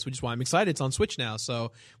get to this, which is why I'm excited. It's on Switch now,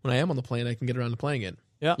 so when I am on the plane, I can get around to playing it.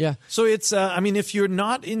 Yeah. So it's, I mean, if you're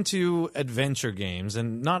not into adventure games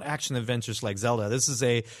and not action adventures like Zelda, this is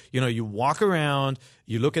you walk around,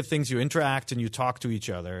 you look at things, you interact, and you talk to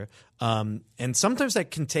each other. And sometimes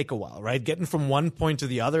that can take a while, right? Getting from one point to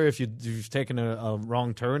the other, if you've taken a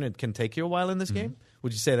wrong turn, it can take you a while in this game.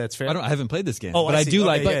 Would you say that's fair? I haven't played this game, Oh, but I I see. do Okay,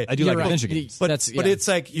 like yeah, yeah. adventure games. But That's- but yeah. it's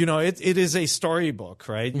like, it is a storybook,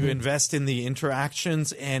 right? You invest in the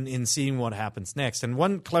interactions and in seeing what happens next. And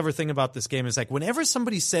one clever thing about this game is like whenever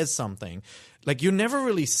somebody says something, like you're never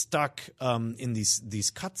really stuck in these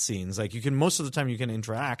cutscenes. Like most of the time you can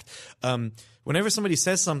interact. Whenever somebody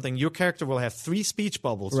says something, your character will have 3 speech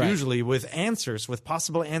bubbles, usually with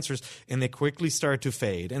possible answers, and they quickly start to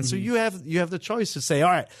fade. And so you have the choice to say,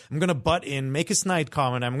 all right, I'm going to butt in, make a snide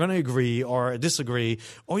comment, I'm going to agree or disagree,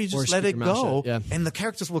 or you just let keep it your mouth go, shut, yeah. and the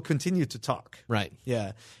characters will continue to talk. Right.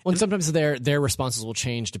 Yeah. Well, and sometimes their responses will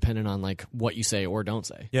change depending on like what you say or don't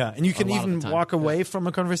say. Yeah, and you can lot of even the time. walk away from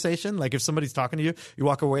a conversation. Like if somebody's talking to you, you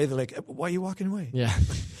walk away. They're like, "Why are you walking away?" Yeah.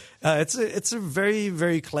 It's a very,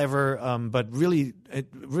 very clever, but really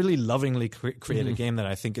lovingly created game that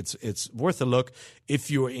I think it's worth a look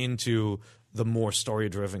if you're into the more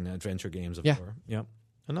story-driven adventure games of horror. Yeah.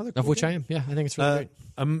 Another cool Of which game. I am. Yeah, I think it's really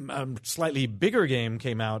great. A slightly bigger game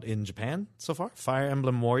came out in Japan so far. Fire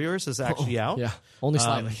Emblem Warriors is actually out. Yeah, only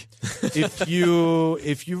slightly. If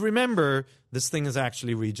you remember, this thing is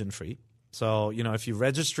actually region free. So if you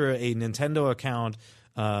register a Nintendo account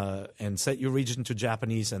and set your region to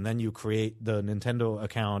Japanese, and then you create the Nintendo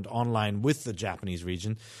account online with the Japanese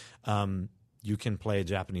region, you can play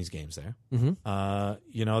Japanese games there.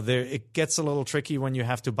 It gets a little tricky when you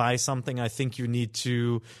have to buy something. I think you need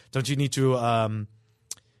to. Don't you need to?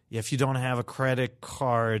 If you don't have a credit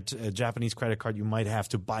card, a Japanese credit card, you might have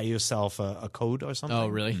to buy yourself a code or something. Oh,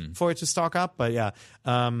 really? For it to stock up. But yeah,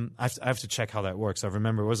 I have to check how that works. I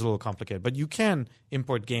remember it was a little complicated. But you can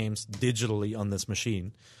import games digitally on this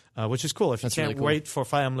machine, which is cool. If you That's can't really cool. wait for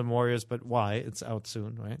Fire Emblem Warriors, but why? It's out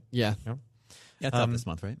soon, right? Yeah. Yeah, it's out this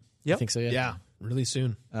month, right? I think so. Yeah. Yeah, really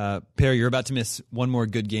soon. Perry, you're about to miss one more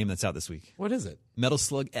good game that's out this week. What is it? Metal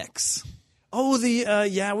Slug X. Oh, we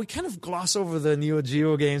kind of gloss over the Neo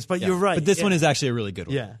Geo games, but you're right. But this one is actually a really good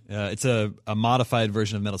one. Yeah. It's a modified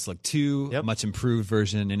version of Metal Slug 2, a much improved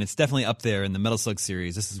version, and it's definitely up there in the Metal Slug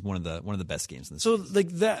series. This is one of the best games in the series. So like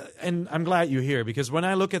that, and I'm glad you're here because when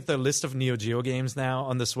I look at the list of Neo Geo games now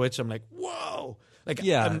on the Switch, I'm like, whoa! Like,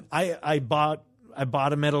 Yeah. I bought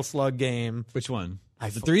a Metal Slug game. Which one? The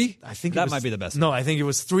 3? I think that it was, might be the best. No, I think it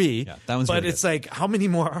was 3. Yeah, that one's But really it's like, how many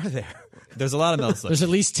more are there? There's a lot of Metal Slug. There's at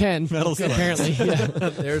least 10 Metal Slug. apparently. Yeah.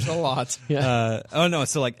 There's a lot. Oh no!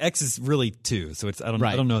 So like X is really 2. So it's I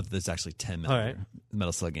don't know if there's actually 10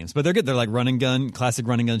 Metal Slug games, but they're good. They're like classic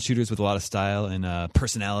run and gun shooters with a lot of style and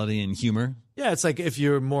personality and humor. Yeah, it's like if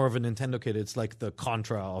you're more of a Nintendo kid, it's like the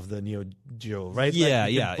Contra of the Neo Geo, right? Yeah,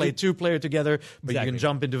 like you can play 2-player together, but you can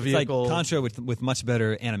jump into It's vehicles. like Contra with much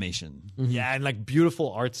better animation. Yeah, and like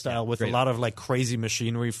beautiful art style with a lot of like crazy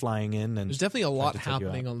machinery flying in. And There's definitely a lot to take you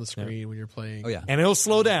happening out. on the screen when you're playing. Oh yeah. And it'll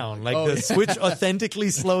slow down. Like the Switch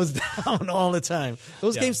authentically slows down all the time.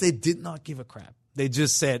 Those games, they did not give a crap. They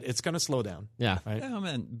just said it's going to slow down. Yeah. Right. Yeah,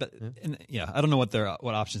 man, but I don't know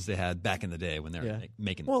what options they had back in the day when they were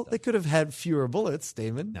making. Well, this they stuff. could have had fewer bullets,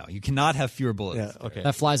 Damon. No, you cannot have fewer bullets. Yeah. Okay.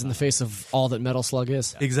 That flies in the face of all that Metal Slug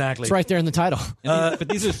is. Exactly. It's right there in the title. But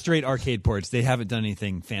these are straight arcade ports. They haven't done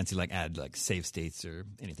anything fancy like add like save states or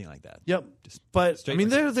anything like that. Yep. But straight I mean,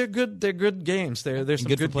 like they're good. They're good games. There's some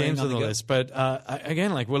good for good playing games on on the the go. list. But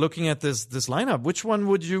again, like we're looking at this lineup. Which one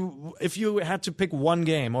would you, if you had to pick one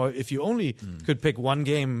game, or if you only could pick one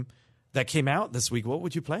game that came out this week, what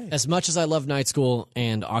would you play? As much as I love Night School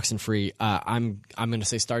and Oxenfree, I'm going to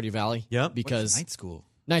say Stardew Valley. Yep. Because Night School.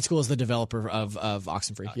 Night School is the developer of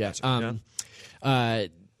Oxenfree.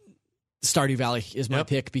 Stardew Valley is my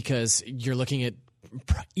pick because you're looking at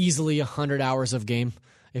easily 100 hours of game,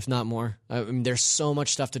 if not more. I mean, there's so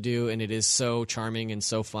much stuff to do, and it is so charming and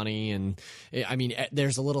so funny. And I mean,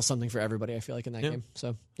 there's a little something for everybody, I feel like, in that game.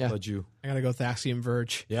 So, yeah. How about you? I gotta go with Axiom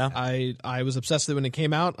Verge. Yeah. I was obsessed with it when it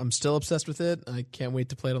came out. I'm still obsessed with it. I can't wait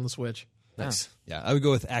to play it on the Switch. Nice. Yeah, I would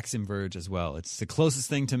go with Axiom Verge as well. It's the closest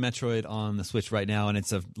thing to Metroid on the Switch right now, and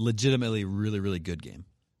it's a legitimately really, really good game.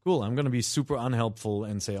 Cool. I'm going to be super unhelpful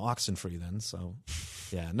and say Oxenfree then. So,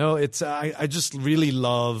 yeah. No, it's I just really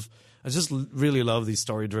love these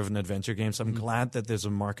story-driven adventure games. I'm glad that there's a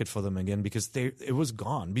market for them again because it was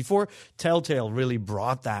gone before Telltale really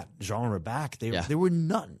brought that genre back. There were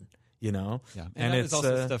none. You know, Yeah, and it's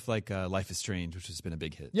also stuff like Life is Strange, which has been a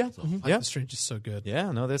big hit. Yeah, So. Life is Strange is so good.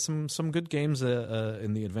 Yeah, no, there's some good games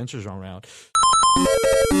in the adventure genre out.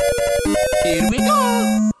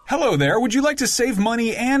 Hello there. Would you like to save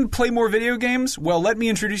money and play more video games? Well, let me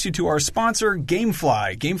introduce you to our sponsor,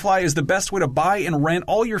 GameFly. GameFly is the best way to buy and rent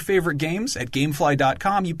all your favorite games. At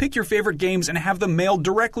GameFly.com, you pick your favorite games and have them mailed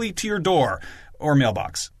directly to your door or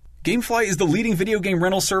mailbox. GameFly is the leading video game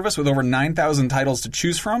rental service with over 9,000 titles to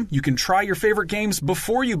choose from. You can try your favorite games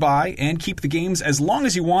before you buy and keep the games as long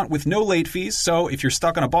as you want with no late fees. So if you're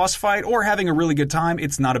stuck on a boss fight or having a really good time,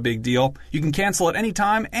 it's not a big deal. You can cancel at any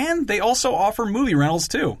time, and they also offer movie rentals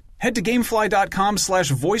too. Head to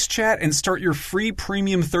gamefly.com/voicechat and start your free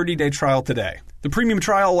premium 30-day trial today. The premium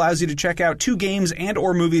trial allows you to check out 2 games and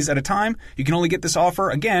or movies at a time. You can only get this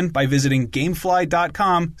offer, again, by visiting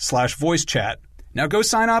gamefly.com/voicechat. Now go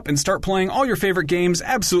sign up and start playing all your favorite games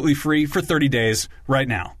absolutely free for 30 days right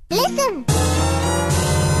now. Listen!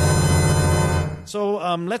 So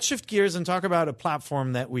let's shift gears and talk about a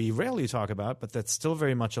platform that we rarely talk about, but that's still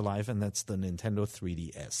very much alive, and that's the Nintendo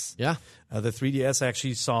 3DS. Yeah. The 3DS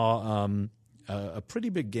actually saw a pretty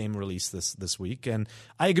big game release this week, and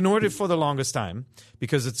I ignored it for the longest time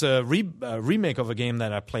because it's a remake of a game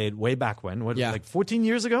that I played way back when, like 14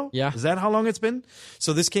 years ago? Yeah. Is that how long it's been?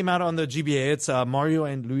 So this came out on the GBA. It's Mario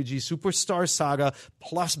and Luigi Superstar Saga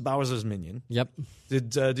plus Bowser's Minion. Yep.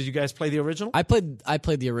 Did you guys play the original? I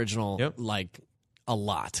played the original Yep. like a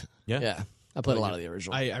lot. Yeah? Yeah. I played a lot of the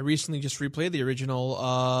original. I recently just replayed the original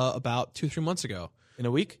about 2-3 months ago. In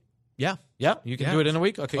a week? Yeah. Yeah, you can Yeah. do it in a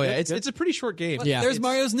week? Okay, Oh, yeah. good, good. It's a pretty short game. Yeah. There's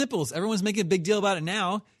Mario's nipples. Everyone's making a big deal about it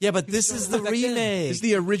now. Yeah, but this is the back then. remake. It's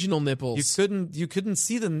the original nipples. You couldn't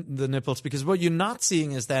see the nipples because what you're not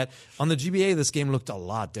seeing is that on the GBA this game looked a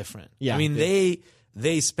lot different. Yeah. I mean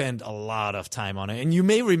they spent a lot of time on it, and you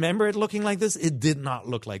may remember it looking like this. It did not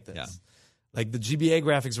look like this. Yeah. Like the GBA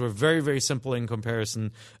graphics were very, very simple in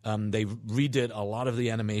comparison. They redid a lot of the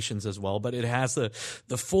animations as well, but it has the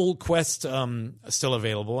full quest still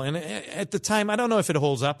available. And at the time, I don't know if it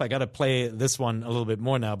holds up. I got to play this one a little bit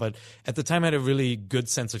more now, but at the time, I had a really good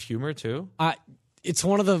sense of humor too. It's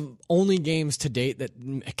one of the only games to date that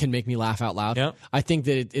can make me laugh out loud. Yeah. I think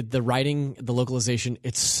that the writing, the localization,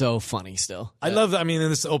 it's so funny still. I love that. I mean,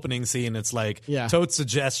 in this opening scene, it's like Yeah. Toad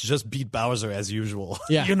suggests just beat Bowser as usual.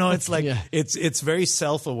 Yeah. You know, it's like Yeah. it's very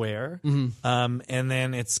self-aware. And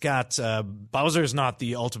then it's got Bowser's not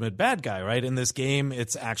the ultimate bad guy, right? In this game,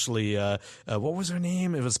 it's actually what was her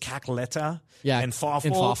name? It was Cackletta. Yeah, and Fawful.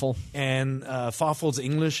 and Fawful. And Fawful's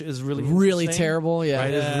English is really interesting, terrible. Yeah,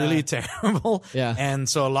 right? It's really terrible. Yeah. And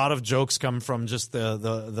so a lot of jokes come from just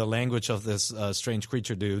the language of this strange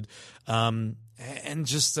creature dude. And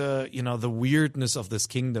just, the weirdness of this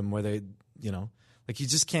kingdom where they, like you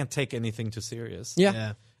just can't take anything too serious.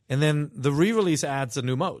 Yeah. And then the re-release adds a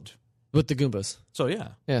new mode. With the Goombas. So, yeah.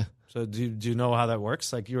 Yeah. So do you know how that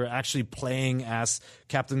works? Like you're actually playing as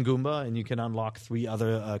Captain Goomba, and you can unlock 3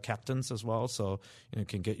 other captains as well. So you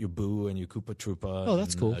can get your Boo and your Koopa Troopa. Oh,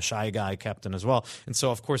 that's and cool. A Shy Guy captain as well. And so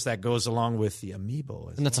of course that goes along with the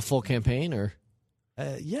amiibo. And that's a full campaign, or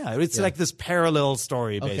Yeah, it's like this parallel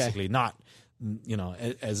story, Okay. basically, not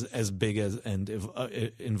as big as and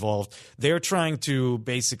involved. They're trying to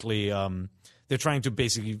basically they're trying to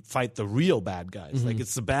basically fight the real bad guys. Like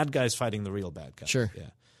it's the bad guys fighting the real bad guys. Sure. Yeah.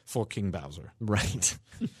 For King Bowser. Right.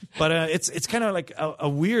 But it's kind of like a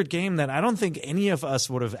weird game that I don't think any of us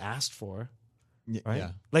would have asked for. Right?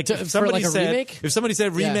 Yeah. Like For if somebody like a said remake? if somebody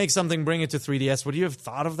said Yeah. remake something, bring it to 3DS, would you have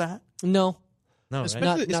thought of that? No. No, right?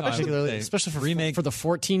 Not Especially- particularly, especially for remake- for the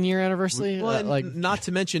 14-year anniversary. Well, like not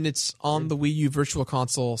to mention it's on the Wii U Virtual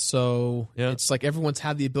Console, so Yeah. it's like everyone's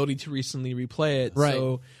had the ability to recently replay it. Right.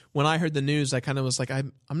 So when I heard the news, I kind of was like,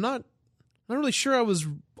 I'm not really sure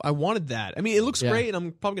I wanted that. I mean, it looks Yeah. great, and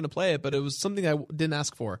I'm probably going to play it, but it was something I didn't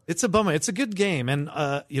ask for. It's a bummer. It's a good game, and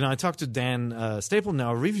I talked to Dan Stapleton,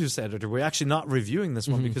 our reviews editor. We're actually not reviewing this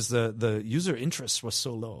one because the user interest was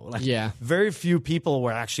so low. Like, Yeah. very few people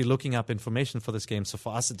were actually looking up information for this game. So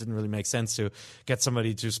for us, it didn't really make sense to get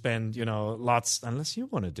somebody to spend lots, unless you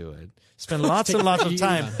want to do it, spend lots and lots of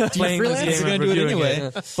time playing this freelance? game You're and gonna do it reviewing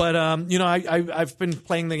anyway. it. But I've been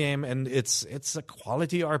playing the game, and it's a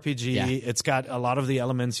quality RPG. Yeah. It's got a lot of the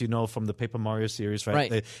elements from the Paper Mario series, right? Right.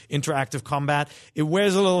 The interactive combat. It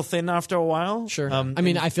wears a little thin after a while. sure. Um, I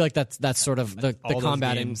mean, I feel like that's sort of the All those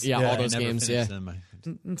combat games. in all I those never games. finished Yeah. them.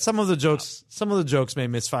 and some of the jokes may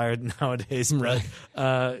misfire nowadays, but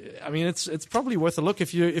I mean, it's probably worth a look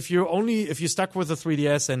if you're stuck with the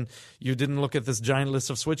 3DS and you didn't look at this giant list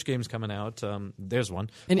of Switch games coming out. There's one.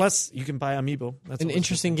 And Plus, you can buy Amiibo. That's An always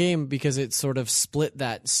interesting game because it sort of split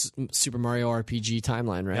that Super Mario RPG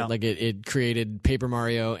timeline, right? Yeah. Like it created Paper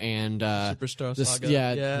Mario and Superstar this- Saga.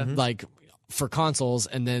 yeah, Yeah. like for consoles,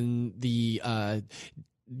 and then the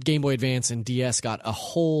Game Boy Advance and DS got a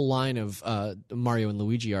whole line of Mario and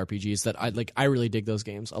Luigi RPGs that I like. I really dig those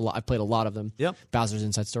games a lot. I've played a lot of them. Yep. Bowser's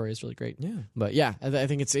Inside Story is really great. Yeah. But yeah, I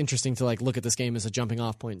think it's interesting to like look at this game as a jumping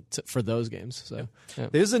off point for those games. So yeah.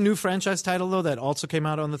 There's a new franchise title, though, that also came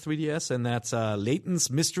out on the 3DS, and that's Layton's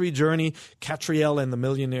Mystery Journey, Catriel and the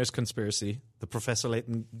Millionaire's Conspiracy. The Professor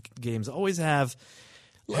Layton games always have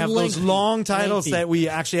those Lengthy. long titles Lengthy. that we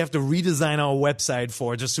actually have to redesign our website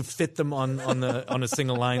for just to fit them on a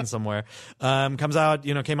single line somewhere.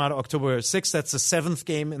 Came out October 6th. That's the 7th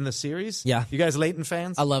game in the series. Yeah. You guys Layton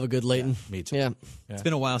fans? I love a good Layton. me too. Yeah. It's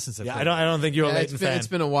been a while since I've Yeah, played. I don't think you're a Yeah, Layton fan. it's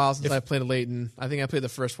been a while since I played a Layton. I think I played the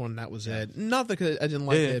first one. And that was it. Not that I didn't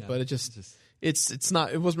like it, but it it's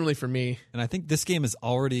not. It wasn't really for me. And I think this game it's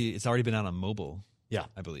already been out on mobile. Yeah.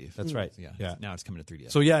 I believe That's right. So, Yeah. Now it's coming to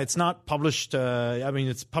 3DS. So yeah, it's not published.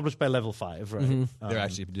 It's published by Level 5, right? they're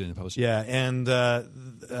actually doing the publishing. Yeah, and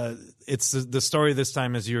it's the story this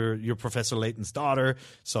time is your Professor Layton's daughter.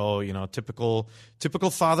 So typical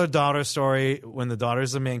father-daughter story. When the daughter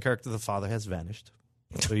is the main character, the father has vanished.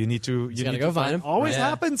 So you need to gotta go find him. Always Yeah.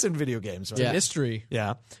 happens in video games, right? Yeah. Mystery.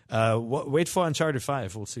 Yeah. Wait for Uncharted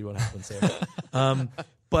 5. We'll see what happens there.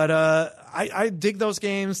 But I dig those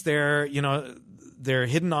games. They're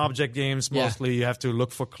hidden object games Yeah. mostly. You have to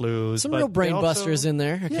look for clues. Some but real brain they also- busters in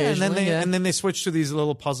there Yeah, occasionally. and then they switch to these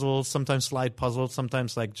little puzzles. Sometimes slide puzzles.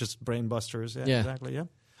 Sometimes like just brain busters. Yeah, Yeah. exactly. Yeah.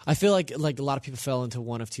 I feel like a lot of people fell into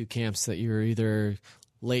one of two camps that you're either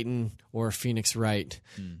Layton or Phoenix Wright.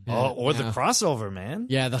 Or the crossover, man.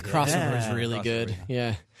 Yeah, the crossover is Yeah, really good.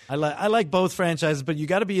 Yeah. I like both franchises, but you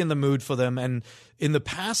got to be in the mood for them. And in the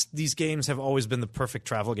past, these games have always been the perfect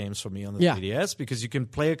travel games for me on the Yeah. 3DS because you can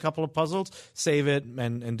play a couple of puzzles, save it,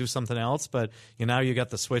 and do something else. But now you got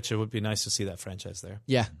the Switch. It would be nice to see that franchise there.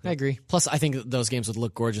 Yeah, I agree. Plus, I think those games would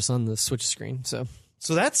look gorgeous on the Switch screen. So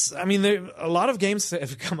There a lot of games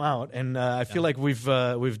have come out, and I feel like we've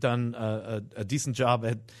done a decent job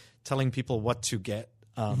at telling people what to get.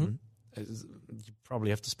 You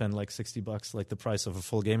probably have to spend like $60, like the price of a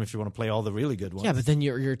full game, if you want to play all the really good ones. yeah, but then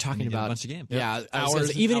you're talking You need a about bunch of games. Yeah,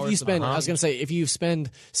 Hours even and if you hours spend, and I was going to say, if you spend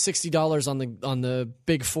 $60 on the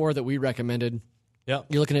big four that we recommended, Yeah.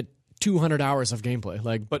 you're looking at 200 hours of gameplay.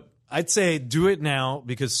 Like, But I'd say do it now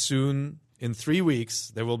because soon, in 3 weeks,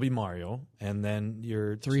 there will be Mario, and then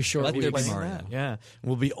you're 3 short Let there be weeks. Mario. that. Yeah,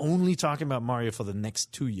 we'll be only talking about Mario for the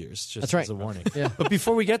next 2 years. Just That's right. as a warning. Yeah. But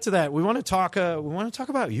before we get to that, we want to talk.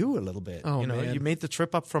 About you a little bit. Oh, man. You made the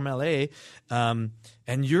trip up from LA, and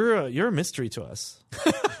you're a mystery to us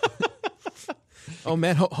Oh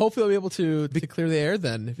man, hopefully I'll be able to clear the air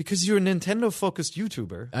then. because you're a Nintendo-focused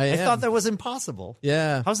YouTuber. I am. thought that was impossible.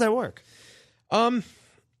 Yeah. How's that work? I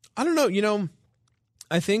don't know.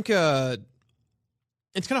 I think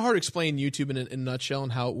it's kind of hard to explain YouTube in a nutshell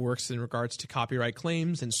and how it works in regards to copyright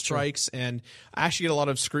claims and strikes. And I actually get a lot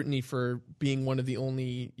of scrutiny for being one of the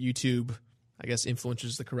only YouTube, I guess influencer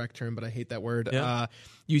is the correct term, but I hate that word,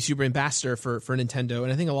 YouTuber ambassador for Nintendo.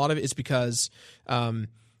 And I think a lot of it is because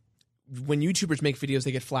when YouTubers make videos,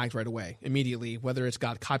 they get flagged right away, immediately, whether it's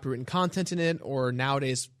got copywritten content in it or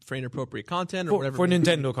nowadays for inappropriate content or whatever. For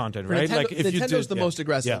Nintendo content, right? Nintendo's the most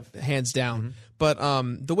aggressive, hands down. But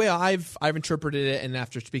the way I've interpreted it, and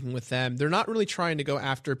after speaking with them, they're not really trying to go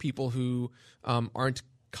after people who aren't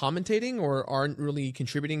commentating or aren't really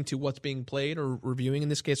contributing to what's being played or reviewing. In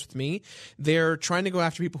this case with me, they're trying to go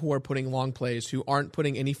after people who are putting long plays, who aren't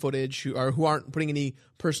putting any footage, who aren't putting any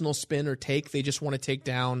personal spin or take. They just want to take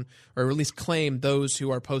down or at least claim those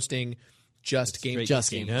who are posting just games.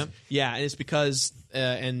 Yeah, and it's because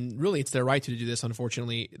and really it's their right to do this.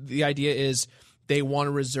 Unfortunately, the idea is they want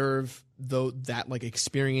to reserve that like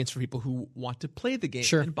experience for people who want to play the game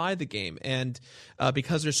and buy the game. And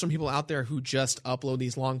because there's some people out there who just upload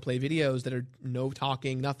these long play videos that are no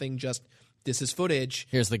talking, nothing, just this is footage.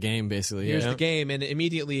 Here's the game, basically. Here's the game. And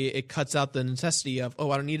immediately it cuts out the necessity of,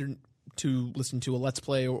 I don't need to listen to a Let's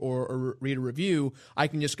Play or read a review. I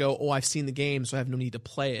can just go, I've seen the game, so I have no need to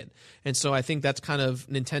play it. And so I think that's kind of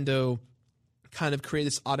Nintendo kind of create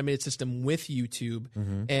this automated system with YouTube.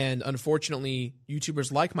 And unfortunately, YouTubers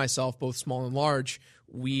like myself, both small and large,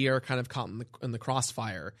 we are kind of caught in the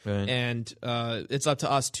crossfire. Right. And it's up to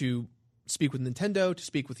us to speak with Nintendo, to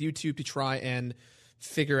speak with YouTube, to try and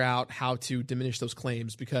figure out how to diminish those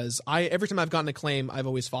claims, because every time I've gotten a claim, I've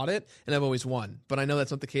always fought it and I've always won. But I know that's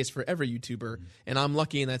not the case for every YouTuber, and I'm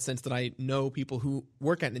lucky in that sense that I know people who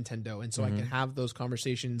work at Nintendo, and so I can have those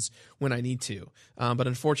conversations when I need to. But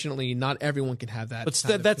unfortunately, not everyone can have that.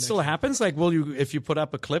 But that still happens. Like, if you put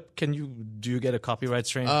up a clip, do you get a copyright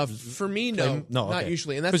strike? For me, no, not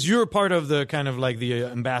usually, and that's because you're part of the kind of like the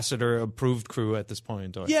ambassador approved crew at this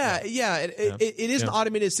point. Or, it is an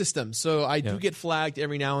automated system, so I do get flagged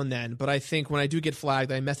every now and then, but I think when I do get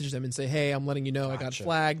flagged, I message them and say, hey, I'm letting you know I got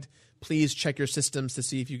flagged. Please check your systems to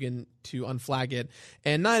see if you can to unflag it.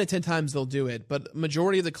 And 9 out of 10 times they'll do it, but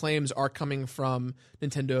majority of the claims are coming from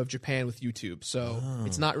Nintendo of Japan with YouTube. So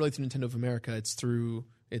it's not really through Nintendo of America. It's through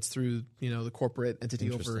the corporate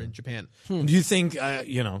entity over in Japan. Do you think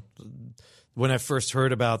when I first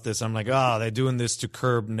heard about this, I'm like, they're doing this to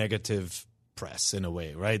curb negative press in a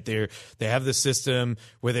way, right? They have the system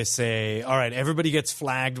where they say, all right, everybody gets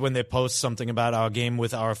flagged when they post something about our game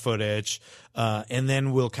with our footage, and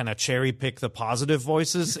then we'll kind of cherry pick the positive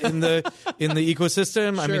voices in the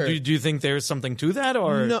ecosystem. Sure. I mean, do you think there's something to that,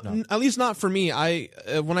 or no? At least not for me.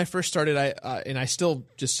 When I first started, and I still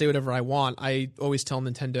just say whatever I want. I always tell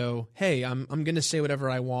Nintendo, hey, I'm going to say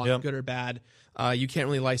whatever I want, good or bad. You can't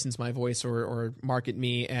really license my voice or market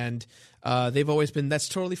me, and they've always been, that's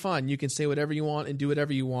totally fine. You can say whatever you want and do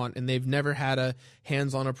whatever you want, and they've never had a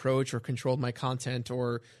hands-on approach or controlled my content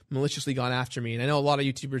or maliciously gone after me. And I know a lot of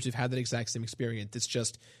YouTubers who've had that exact same experience. It's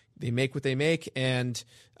just they make what they make, and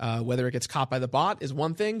whether it gets caught by the bot is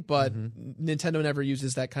one thing, but Nintendo never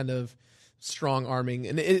uses that kind of strong arming,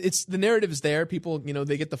 and it's the narrative is there. People,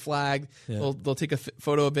 they get the flag. They'll take a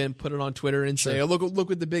photo of it and put it on Twitter and say, "Oh, look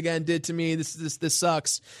what the big N did to me. This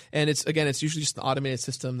sucks." And it's usually just an automated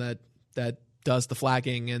system that does the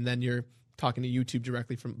flagging, and then you're talking to YouTube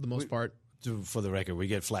directly from the most part. For the record, we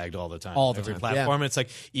get flagged all the time. Every platform. It's like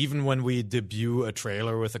even when we debut a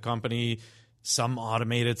trailer with a company, some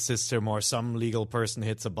automated system or some legal person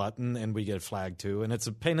hits a button and we get flagged too, and it's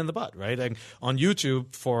a pain in the butt, right? And on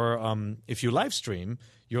YouTube, if you live stream,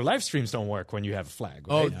 your live streams don't work when you have a flag.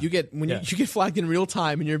 Right? You get you get flagged in real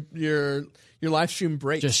time, and your live stream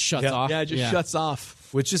breaks, just shuts off. Yeah, it just shuts off,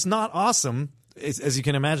 which is not awesome. As you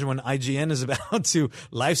can imagine, when IGN is about to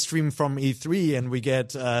live stream from E3 and we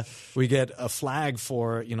get a flag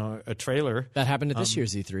for a trailer that happened at this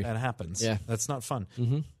year's E3. That happens. Yeah, that's not fun.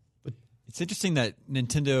 It's interesting that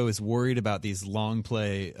Nintendo is worried about these long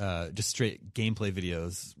play, just straight gameplay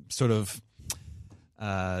videos, sort of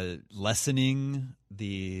lessening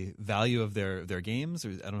the value of their games.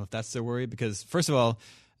 Or I don't know if that's their worry, because first of all,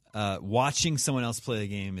 watching someone else play a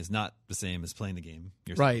game is not the same as playing the game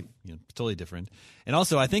yourself. Right. Totally different. And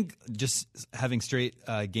also, I think just having straight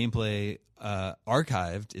gameplay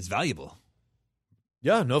archived is valuable.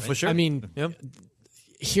 Yeah, no, for sure. I mean,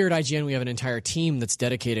 here at IGN, we have an entire team that's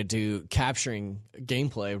dedicated to capturing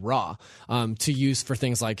gameplay raw, to use for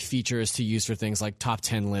things like features, to use for things like top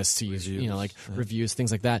 10 lists, to use reviews,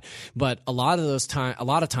 things like that. But a lot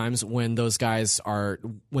of times when those guys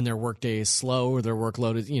when their workday is slow or their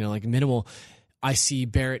workload is minimal, I see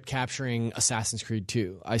Barrett capturing Assassin's Creed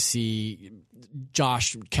 2. I see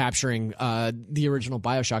Josh capturing the original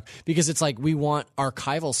BioShock, because it's like we want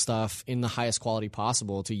archival stuff in the highest quality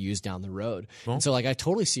possible to use down the road. And so like I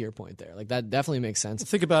totally see your point there. Like that definitely makes sense.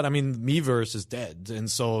 Think about, I mean, Miiverse is dead, and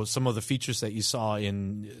so some of the features that you saw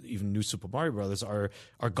in even New Super Mario Brothers are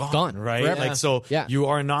gone, right? Forever. Like so, you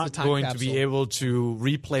are not It's a time going to capsule. be able to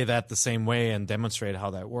replay that the same way and demonstrate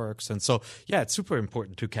how that works. And so, yeah, it's super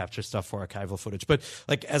important to capture stuff for archival footage. But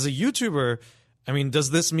like as a YouTuber, I mean, does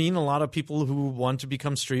this mean a lot of people who want to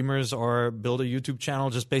become streamers or build a YouTube channel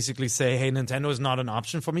just basically say, hey, Nintendo is not an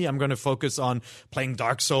option for me. I'm going to focus on playing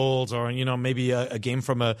Dark Souls or, you know, maybe a game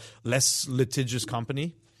from a less litigious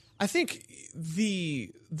company? I think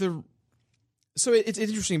so it's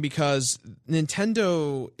interesting because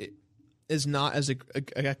Nintendo is not as I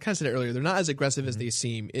kind of said it earlier. They're not as aggressive as they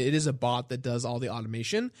seem. It is a bot that does all the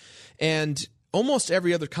automation, and almost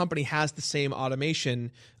every other company has the same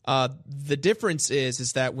automation. The difference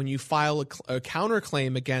is that when you file a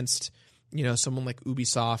counterclaim against, you know, someone like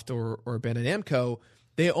Ubisoft or Bandai Namco,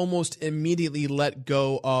 they almost immediately let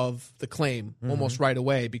go of the claim almost right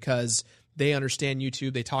away, because they understand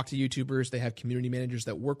YouTube. They talk to YouTubers. They have community managers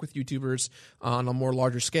that work with YouTubers on a more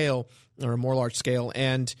large scale.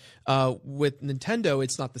 And with Nintendo,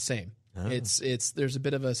 it's not the same. There's a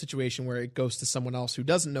bit of a situation where it goes to someone else who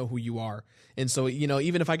doesn't know who you are. And so, you know,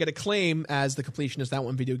 even if I get a claim as the completionist, that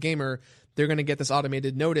one video gamer, they're going to get this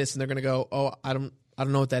automated notice and they're going to go, oh, I don't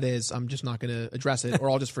know what that is. I'm just not going to address it, or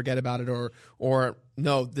I'll just forget about it, or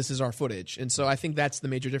no, this is our footage. And so I think that's the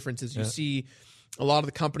major difference is you see a lot of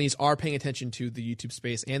the companies are paying attention to the YouTube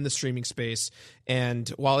space and the streaming space. And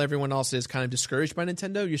while everyone else is kind of discouraged by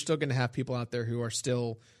Nintendo, you're still going to have people out there who are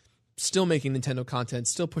still making Nintendo content,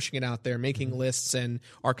 still pushing it out there, making lists and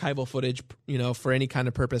archival footage, you know, for any kind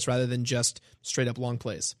of purpose rather than just straight up long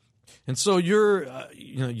plays. And so you're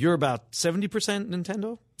about 70%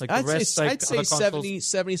 Nintendo? Like I'd the rest, say, like I'd say other consoles?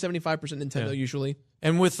 75% Nintendo usually.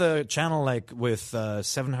 And with a channel like with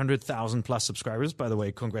 700,000 plus subscribers, by the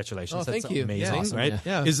way, congratulations. Oh, That's thank you. amazing, Yeah, awesome. right?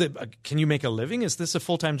 Yeah. Is it? Can you make a living? Is this a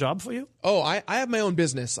full-time job for you? Oh, I have my own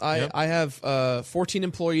business. I have 14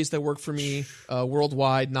 employees that work for me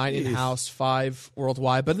worldwide, 9 in-house, 5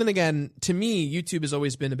 worldwide. But then again, to me, YouTube has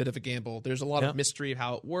always been a bit of a gamble. There's a lot of mystery of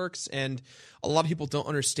how it works, and a lot of people don't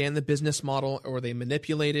understand the business model, or they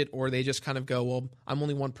manipulate it, or they just kind of go, well, I'm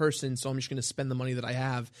only one person, so I'm just going to spend the money that I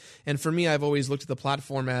have. And for me, I've always looked at the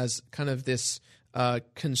platform as kind of this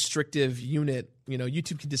constrictive unit. You know,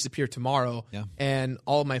 YouTube can disappear tomorrow, and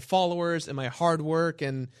all of my followers and my hard work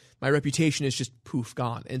and my reputation is just poof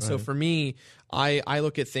gone. And so for me, I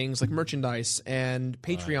look at things like merchandise and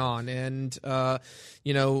Patreon and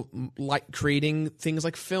you know, like creating things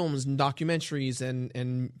like films and documentaries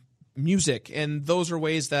and music, and those are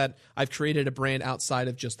ways that I've created a brand outside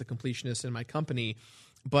of just the completionist in my company.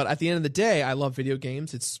 But at the end of the day, I love video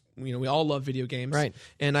games. It's, you know, we all love video games, right?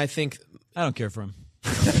 And I think I don't care for him.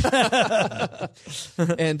 And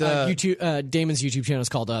YouTube, Damon's YouTube channel is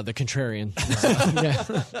called The Contrarian.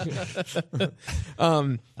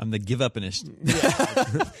 I'm the give upinist.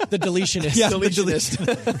 The deletionist. Yeah, deletionist.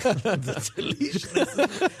 The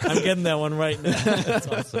deletionist. I'm getting that one right now.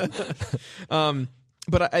 That's awesome.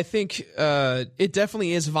 But I think it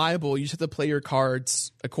definitely is viable. You just have to play your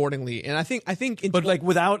cards accordingly. And I think, But like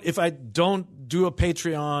without, if I don't do a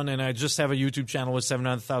Patreon and I just have a YouTube channel with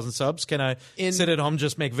 700,000 subs, can I sit at home,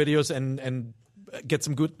 just make videos and get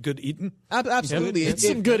some good eating? Absolutely, It's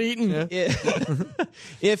some good eating.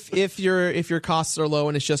 If your costs are low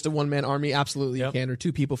and it's just a one man army, absolutely you can, or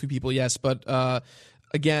 2 people, 3 people, yes. But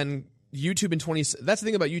again, YouTube in 20. That's the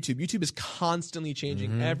thing about YouTube. YouTube is constantly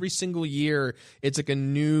changing. Every single year, it's like a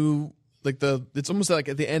new, it's almost like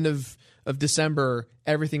at the end of December,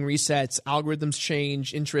 everything resets, algorithms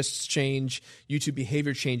change, interests change, YouTube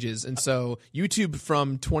behavior changes. And so YouTube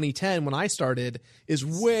from 2010, when I started, is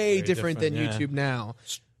way different than YouTube now.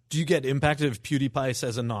 Do you get impacted if PewDiePie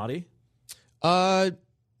says a naughty?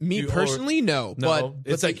 Me personally, no. But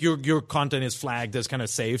it's like your content is flagged as kind of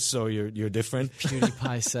safe, so you're different.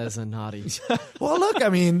 PewDiePie says a naughty. Well, look, I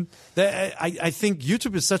mean, I think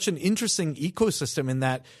YouTube is such an interesting ecosystem in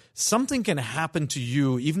that something can happen to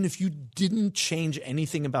you even if you didn't change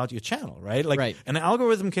anything about your channel, right? Like an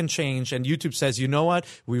algorithm can change, and YouTube says, you know what?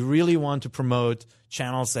 We really want to promote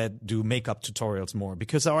channels that do makeup tutorials more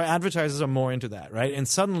because our advertisers are more into that, right? And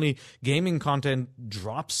suddenly gaming content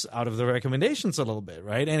drops out of the recommendations a little bit,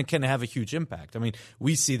 right? And it can have a huge impact. I mean,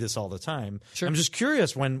 we see this all the time. Sure. I'm just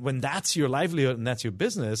curious, when that's your livelihood and that's your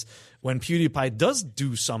business, when PewDiePie does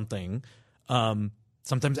do something,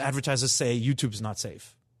 sometimes advertisers say YouTube's not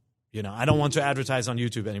safe. You know, I don't want to advertise on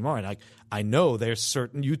YouTube anymore. And I know there's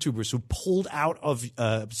certain YouTubers who pulled out of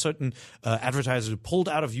certain advertisers who pulled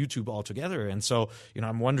out of YouTube altogether. And so, you know,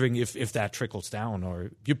 I'm wondering if that trickles down,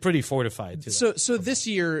 or you're pretty fortified to that. So this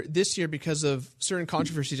year, because of certain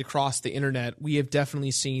controversies across the internet, we have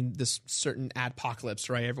definitely seen this certain adpocalypse,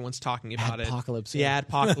 right? Everyone's talking about Adpocalypse, it. yeah. The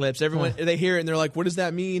adpocalypse. Everyone, they hear it and they're like, what does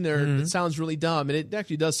that mean? Or it sounds really dumb. And it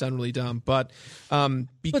actually does sound really dumb. But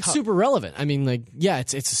super relevant. I mean, like, yeah,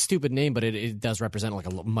 it's a stupid name, but it does represent like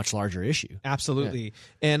a much larger issue. Absolutely. Yeah.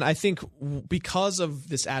 And I think because of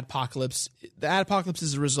this adpocalypse, the adpocalypse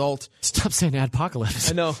is a result. Stop saying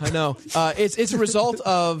adpocalypse. I know. It's a result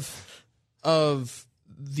of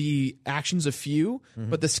the actions of few,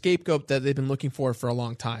 but the scapegoat that they've been looking for a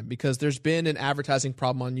long time, because there's been an advertising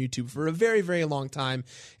problem on YouTube for a very, very long time.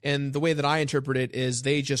 And the way that I interpret it is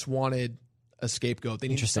they just wanted a scapegoat. They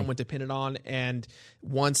needed someone to pin it on. And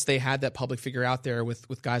once they had that public figure out there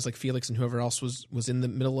with guys like Felix and whoever else was in the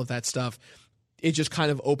middle of that stuff, it just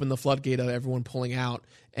kind of opened the floodgate of everyone pulling out.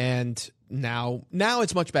 And now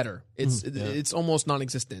it's much better. It's almost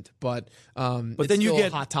non-existent, but it's then you still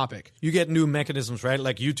get a hot topic. You get new mechanisms, right?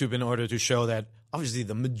 Like YouTube, in order to show that obviously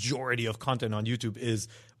the majority of content on YouTube is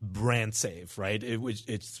brand safe, right?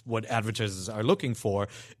 It's what advertisers are looking for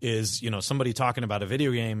is, you know, somebody talking about a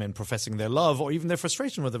video game and professing their love or even their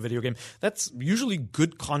frustration with a video game. That's usually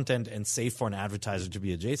good content and safe for an advertiser to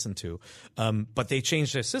be adjacent to. But they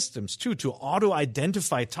changed their systems too to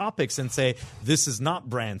auto-identify topics and say, this is not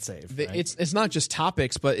brand safe. Right? It's not just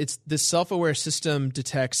topics, but it's this self-aware system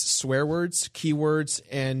detects swear words, keywords,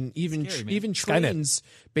 and even trends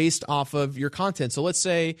based off of your content. So let's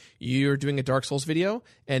say you're doing a Dark Souls video,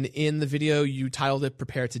 and in the video you titled it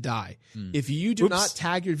 "Prepare to Die." If you do not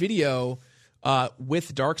tag your video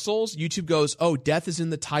with Dark Souls, YouTube goes, "Oh, death is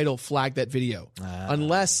in the title. Flag that video."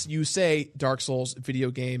 Unless you say Dark Souls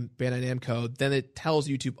video game Bandai Namco, then it tells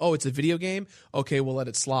YouTube, "Oh, it's a video game. Okay, we'll let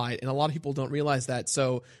it slide." And a lot of people don't realize that.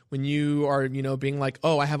 So when you are, being like,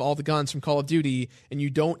 "Oh, I have all the guns from Call of Duty," and you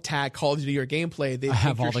don't tag Call of Duty or gameplay, they I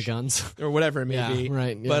have all the guns or whatever it may be.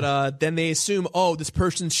 Right. Yeah. But then they assume, "Oh, this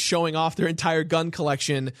person's showing off their entire gun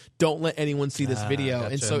collection. Don't let anyone see this video."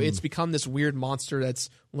 Gotcha. And so it's become this weird monster that's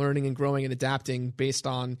learning and growing and adapting based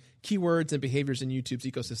on keywords and behaviors in YouTube's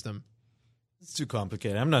ecosystem. It's too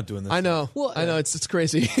complicated. I'm not doing this. I know. Well, I know it's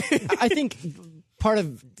crazy. I think part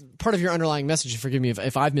of your underlying message, forgive me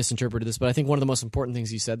if I've misinterpreted this, but I think one of the most important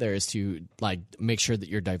things you said there is to like make sure that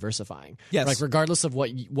you're diversifying. Yes. Like regardless of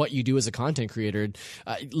what you do as a content creator,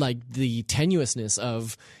 like the tenuousness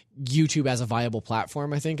of YouTube as a viable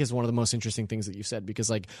platform, I think, is one of the most interesting things that you've said, because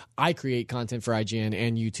like I create content for IGN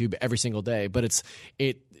and YouTube every single day, but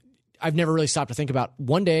I've never really stopped to think about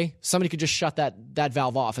one day somebody could just shut that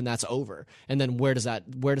valve off and that's over. And then where does that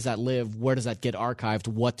live? Where does that get archived?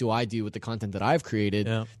 What do I do with the content that I've created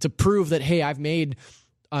to prove that, hey, I've made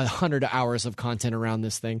 100 hours of content around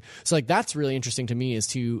this thing? So like that's really interesting to me, is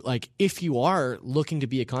to like, if you are looking to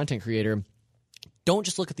be a content creator, don't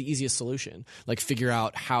just look at the easiest solution. Like figure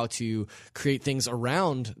out how to create things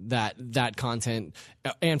around that content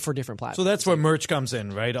and for different platforms. So that's where merch comes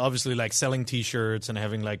in, right? Obviously, like selling T-shirts and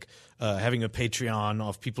having having a Patreon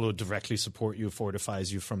of people who directly support you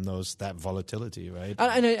fortifies you from that volatility, right?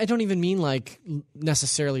 And I don't even mean like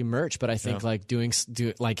necessarily merch, but I think like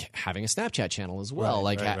like having a Snapchat channel as well,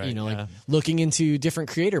 right, like looking into different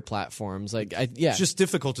creator platforms. Like it's just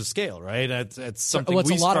difficult to scale, right? It's something it's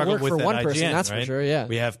we a lot of struggle work with for at one IGN, person, that's right? for sure. Yeah,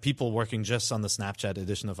 we have people working just on the Snapchat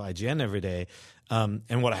edition of IGN every day.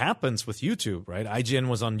 And what happens with YouTube, right? IGN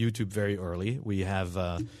was on YouTube very early. We have,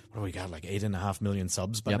 what do we got, like 8.5 million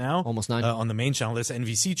subs by now? Almost 9. On the main channel. This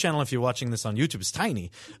NVC channel, if you're watching this on YouTube, is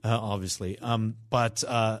tiny, obviously. But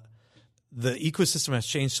the ecosystem has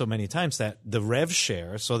changed so many times that the rev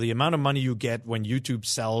share, so the amount of money you get when YouTube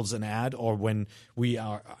sells an ad or when we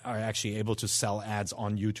are actually able to sell ads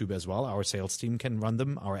on YouTube as well, our sales team can run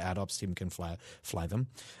them, our ad ops team can fly them.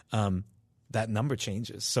 That number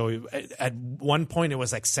changes. So at one point it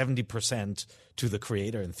was like 70% to the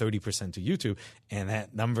creator and 30% to YouTube, and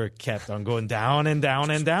that number kept on going down and down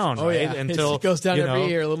and down, right? Yeah. Until it goes down every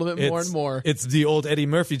year a little bit more and more. It's the old Eddie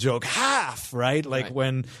Murphy joke, half, right? Like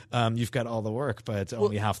when you've got all the work, but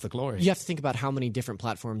only half the glory. You have to think about how many different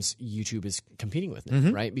platforms YouTube is competing with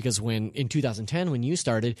now, right? Because in 2010, when you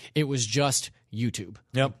started, it was just YouTube.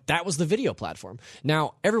 Yep. That was the video platform.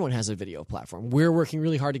 Now everyone has a video platform. We're working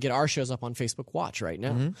really hard to get our shows up on Facebook Watch right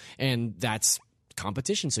now. And that's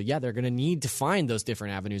competition. So yeah, they're going to need to find those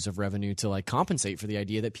different avenues of revenue to like compensate for the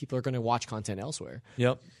idea that people are going to watch content elsewhere.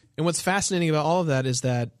 Yep. And what's fascinating about all of that is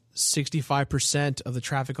that 65% of the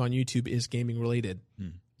traffic on YouTube is gaming related.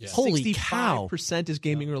 Holy cow. 65% is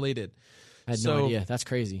gaming related. I had no idea. That's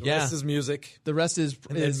crazy. Yeah. This is music. The rest is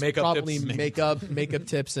makeup probably tips. makeup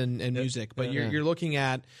tips and music. But you're looking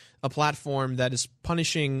at a platform that is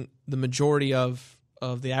punishing the majority of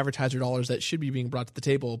the advertiser dollars that should be being brought to the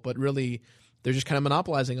table, but really they're just kind of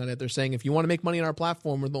monopolizing on it. They're saying, if you want to make money on our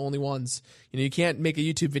platform, we're the only ones. You can't make a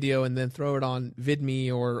YouTube video and then throw it on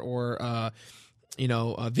VidMe or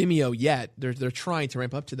Vimeo yet. They're trying to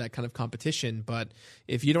ramp up to that kind of competition, but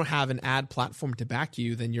if you don't have an ad platform to back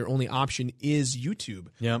you, then your only option is YouTube.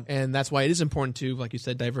 Yeah. And that's why it is important to, like you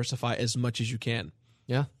said, diversify as much as you can.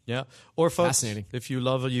 Yeah. Yeah. Or folks, Fascinating. if you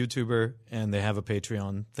love a YouTuber and they have a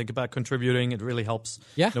Patreon, think about contributing. It really helps.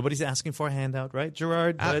 Yeah. Nobody's asking for a handout, right,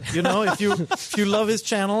 Gerard? But if you love his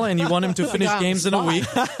channel and you want him to finish games in a week,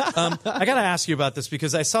 I got to ask you about this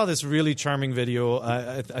because I saw this really charming video.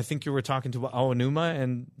 I think you were talking to Aonuma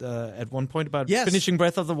and at one point about finishing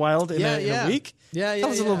Breath of the Wild in a week. Tell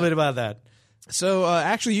us a little bit about that. So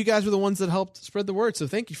actually, you guys were the ones that helped spread the word. So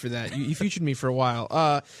thank you for that. You featured me for a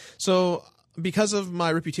while. So because of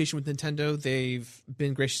my reputation with Nintendo, they've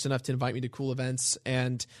been gracious enough to invite me to cool events,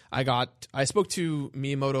 and I spoke to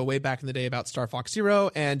Miyamoto way back in the day about Star Fox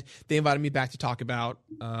Zero, and they invited me back to talk about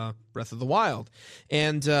Breath of the Wild.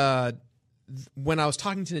 And when I was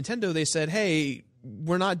talking to Nintendo, they said, "Hey,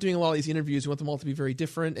 we're not doing a lot of these interviews. We want them all to be very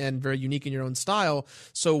different and very unique in your own style.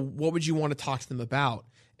 So what would you want to talk to them about?"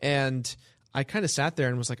 And I kind of sat there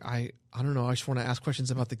and was like, I don't know. I just want to ask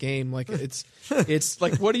questions about the game. Like it's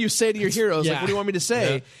like, what do you say to your heroes? Like, what do you want me to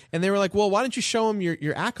say? Yeah. And they were like, well, why don't you show them your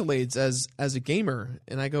accolades as a gamer?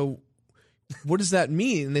 And I go, what does that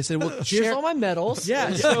mean? And they said, well, here's all my medals.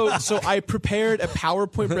 Yeah. So I prepared a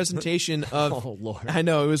PowerPoint presentation of, oh Lord. I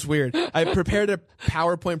know, it was weird. I prepared a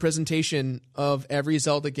PowerPoint presentation of every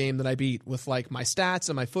Zelda game that I beat with like my stats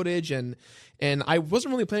and my footage. And I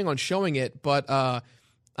wasn't really planning on showing it, but,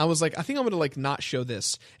 I was like, I think I'm going to like not show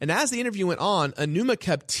this. And as the interview went on, Aonuma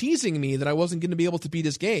kept teasing me that I wasn't going to be able to beat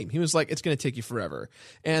his game. He was like, it's going to take you forever.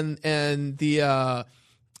 And the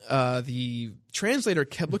translator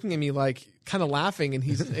kept looking at me like kind of laughing,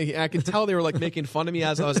 and I could tell they were like making fun of me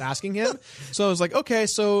as I was asking him. So I was like, okay,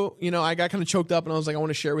 so, I got kind of choked up and I was like, I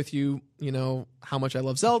want to share with you, how much I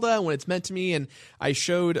love Zelda and what it's meant to me. And I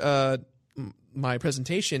showed my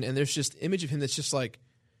presentation, and there's just image of him that's just like,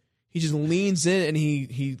 he just leans in and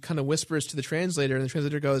he kind of whispers to the translator, and the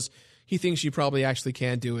translator goes, he thinks you probably actually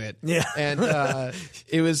can do it. Yeah. And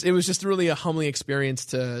it was just really a humbling experience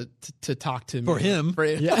to talk to for me. him. For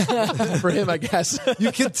him, I guess.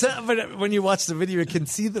 You can tell, but when you watch the video, you can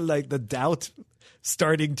see the doubt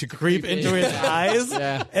starting to creep into his eyes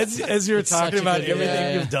as you're talking about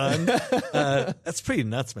everything you've done. That's pretty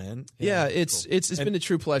nuts, man. Yeah, it's been a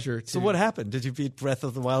true pleasure. So what happened? Did you beat Breath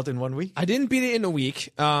of the Wild in 1 week? I didn't beat it in a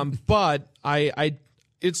week, but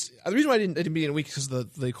it's the reason why I didn't beat it in a week is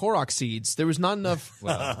because the Korok seeds. There was not enough.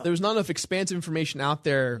 There was not enough expansive information out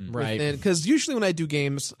there, right? Because usually when I do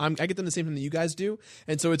games, I get them the same thing that you guys do,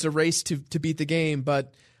 and so it's a race to beat the game,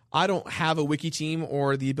 but I don't have a wiki team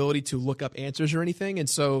or the ability to look up answers or anything. And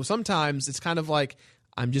so sometimes it's kind of like,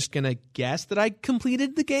 I'm just going to guess that I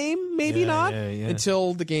completed the game, maybe not,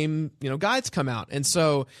 until the game, guides come out. And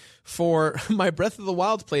so for my Breath of the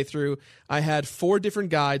Wild playthrough, I had 4 different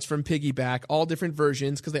guides from Piggyback, all different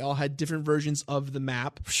versions, because they all had different versions of the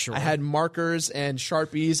map. Sure. I had markers and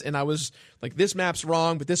Sharpies, and I was like, this map's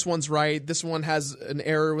wrong, but this one's right. This one has an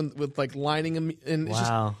error with like lining them. And it's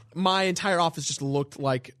just, my entire office just looked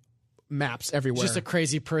like maps everywhere. Just a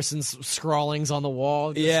crazy person's scrawlings on the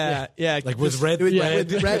wall. Yeah. Like with red and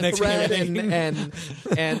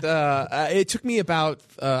it took me about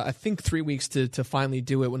I think 3 weeks to finally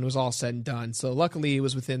do it when it was all said and done. So luckily it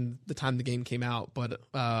was within the time the game came out. But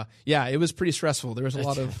it was pretty stressful. There was a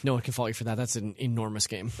lot of no one can fault you for that. That's an enormous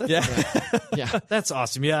game. Yeah, that's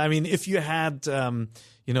awesome. Yeah, I mean, if you had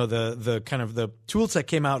the kind of the tools that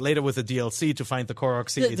came out later with the DLC to find the Korok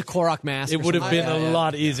seed, the Korok mask, it would have been a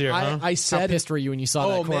lot easier. I said, how pissed were you when you saw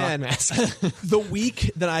that Korok mask? The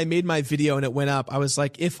week that I made my video and it went up, I was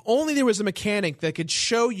like, if only there was a mechanic that could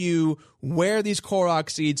show you where these Korok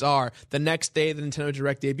seeds are. The next day, the Nintendo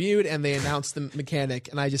Direct debuted and they announced the mechanic,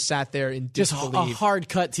 and I just sat there in disbelief. Just a hard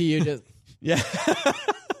cut to you. Yeah.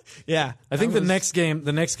 Yeah, I think the next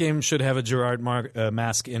game should have a Gerard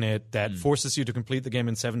mask in it that forces you to complete the game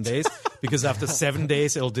in 7 days, because after 7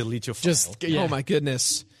 days it'll delete your file. Oh my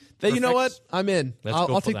goodness. You know what? I'm in.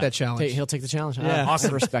 I'll take that challenge. He'll take the challenge. Yeah.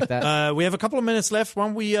 Awesome. I respect that. We have a couple of minutes left. Why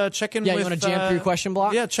don't we check in with... you want to jam through your question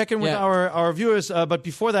block? Yeah, check in with our viewers. But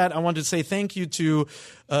before that, I want to say thank you to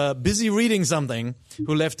Busy Reading Something,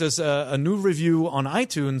 who left us a new review on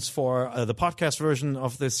iTunes for the podcast version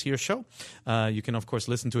of this here show. You can, of course,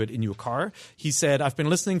 listen to it in your car. He said, I've been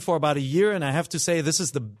listening for about a year, and I have to say this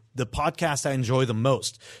is the podcast I enjoy the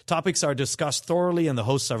most. Topics are discussed thoroughly, and the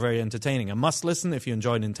hosts are very entertaining. A must listen if you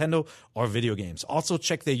enjoy Nintendo or video games. Also,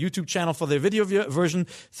 check their YouTube channel for their video version.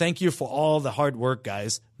 Thank you for all the hard work,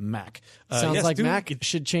 guys. Mac. Sounds yes, like dude. Mac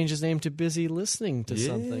should change his name to Busy Listening to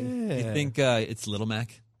something. You think it's Little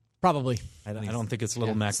Mac? Probably. I don't think it's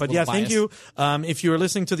Little Mac. it's But a yeah, little thank you. If you're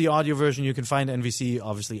listening to the audio version, you can find NVC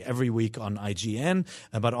obviously every week on IGN,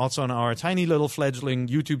 but also on our tiny little fledgling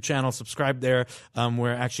YouTube channel. Subscribe there.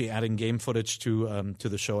 We're actually adding game footage to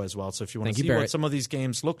the show as well. So if you want to see what some of these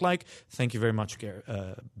games look like, thank you very much,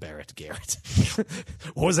 Barrett. Garrett.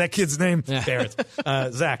 What was that kid's name? Yeah.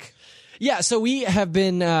 Barrett. Zach. Yeah, so we have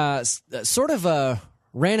been sort of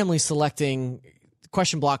randomly selecting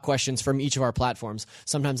question block questions from each of our platforms.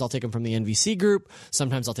 Sometimes I'll take them from the NVC group.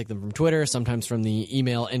 Sometimes I'll take them from Twitter. Sometimes from the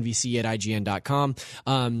email nvc@ign.com.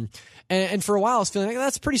 And for a while I was feeling like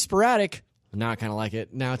that's pretty sporadic. Now I kind of like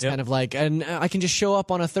it. Now it's kind of like, and I can just show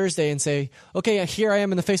up on a Thursday and say, okay, here I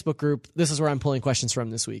am in the Facebook group. This is where I'm pulling questions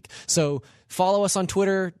from this week. So follow us on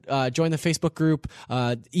Twitter, join the Facebook group,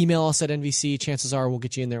 email us at NVC. Chances are we'll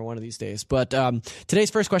get you in there one of these days. But today's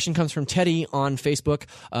first question comes from Teddy on Facebook,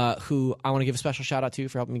 who I want to give a special shout out to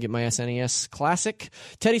for helping me get my SNES Classic.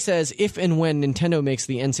 Teddy says, if and when Nintendo makes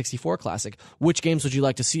the N64 Classic, which games would you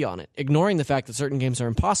like to see on it? Ignoring the fact that certain games are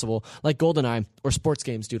impossible, like GoldenEye or sports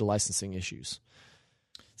games due to licensing issues.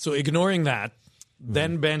 So ignoring that,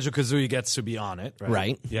 then Banjo-Kazooie gets to be on it, right?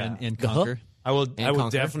 Right. Yeah. And Conquer? I would Conquer.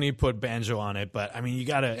 definitely put Banjo on it, but I mean, you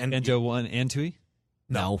gotta Banjo 1 and 2?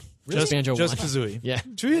 No. just Banjo just 1. Kazooie. Yeah.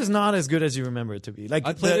 2 is not as good as you remember it to be. Like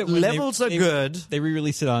I played the it when levels are good. They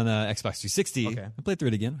re-released it on Xbox 360. Okay. I played through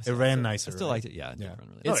it again. It ran nicer. I still right? liked it. Yeah. It ran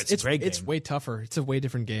really No, well. it's a great game. It's way tougher. It's a way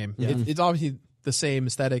different game. It's obviously the same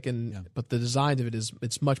aesthetic, but the design of it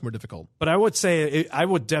it's much more difficult. But I would say I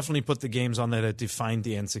would definitely put the games on there that defined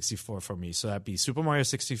the N64 for me. So that'd be Super Mario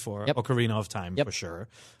 64, Ocarina of Time for sure,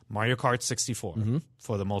 Mario Kart 64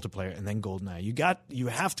 for the multiplayer, and then GoldenEye. You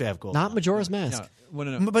have to have GoldenEye. Not Majora's Mask.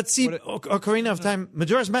 But see, Ocarina of Time,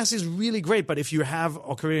 Majora's Mask is really great, but if you have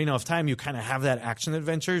Ocarina of Time, you kind of have that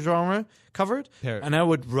action-adventure genre covered, and I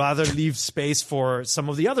would rather leave space for some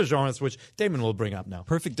of the other genres, which Damon will bring up now.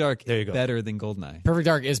 Perfect Dark There you go. better than GoldenEye. Perfect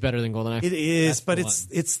Dark is better than GoldenEye. It is, but the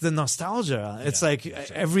it's the nostalgia. It's like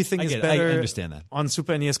everything is get it. I better understand that. on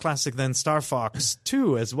Super NES Classic than Star Fox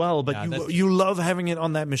 2 as well, but you love having it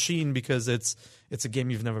on that machine because it's a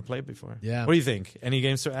game you've never played before. Yeah. What do you think? Any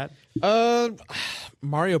games to add?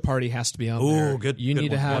 Mario Party has to be on there. Good. You good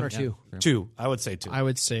need one. to have One or two. 2. I would say 2. I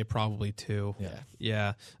would say probably 2.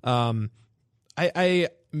 Yeah. I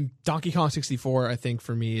Donkey Kong 64, I think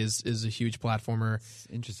for me is a huge platformer.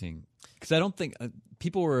 Interesting. Because I don't think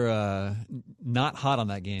people were not hot on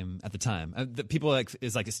that game at the time. People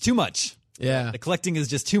it's too much. Yeah. The collecting is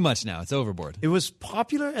just too much now. It's overboard. It was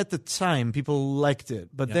popular at the time. People liked it.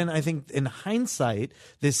 But then I think in hindsight,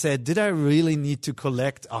 they said, did I really need to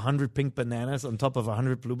collect 100 pink bananas on top of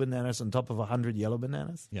 100 blue bananas on top of 100 yellow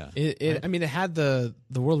bananas? Yeah. I mean, it had the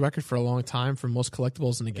world record for a long time for most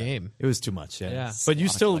collectibles in the game. It was too much, yeah. Yeah. But you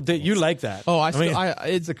still did, you like that. Oh,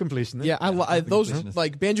 it's a completionist. Yeah, I those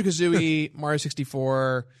like Banjo-Kazooie, Mario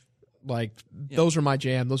 64, like those are my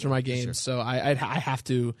jam. Those are my games. So I have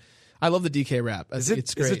to. I love the DK rap. It's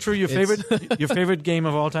great. Is it true your favorite game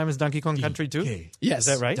of all time is Donkey Kong Country 2? Yes. Is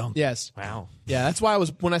that right? Yes. Wow. Yeah, that's why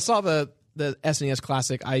when I saw the SNES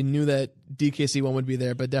Classic, I knew that DKC 1 would be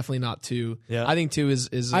there, but definitely not 2. Yeah. I think 2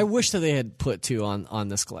 is I wish that they had put 2 on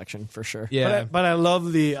this collection for sure. yeah. But I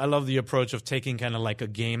love the approach of taking kind of like a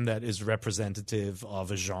game that is representative of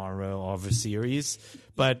a genre or of a series.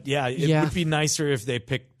 But it would be nicer if they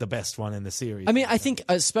picked the best one in the series. I mean, I think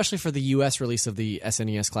especially for the U.S. release of the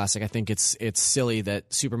SNES Classic, I think it's silly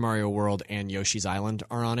that Super Mario World and Yoshi's Island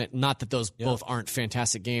are on it. Not that those both aren't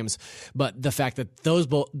fantastic games, but the fact that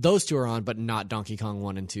those two are on, but not Donkey Kong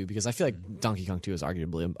 1 and 2, because I feel like Donkey Kong 2 is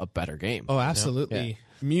arguably a better game. Oh, absolutely.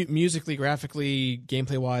 Musically, graphically,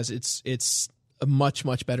 gameplay wise, it's a much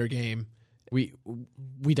better game. We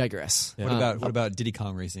digress. What about Diddy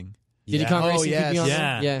Kong Racing? Diddy Kong Racing could be on Yeah.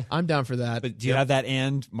 there. Yeah. I'm down for that. But do you have that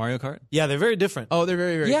and Mario Kart? Yeah, they're very different. Oh, they're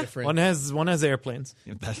very, very Yeah. different. One has airplanes.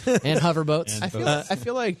 And hoverboats. I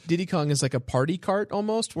feel like Diddy Kong is like a party kart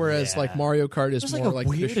almost, whereas like Mario Kart is There's more like a like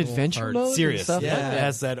weird traditional adventure kart. mode. and Serious. stuff Yeah, like it that.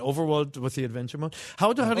 has that overworld with the adventure mode.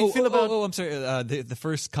 How do you feel about? I'm sorry. The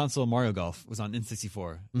first console Mario Golf was on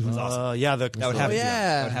N64. It was awesome. Yeah, That would have to be on.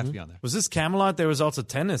 yeah. That would have to be on there. Was this Camelot? There was also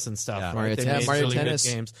tennis and stuff. Yeah. Right? Mario They Tennis. made Mario really good Tennis.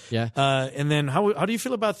 games. Yeah. And then how do you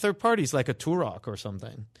feel about third parties like a Turok or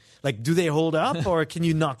something? Like, do they hold up, or can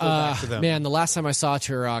you not go back to them? Man, the last time I saw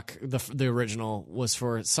Turok, the original, was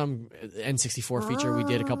for some N64 feature we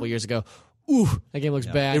did a couple years ago. Ooh, that game looks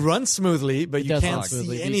bad. It runs smoothly, but you does can't run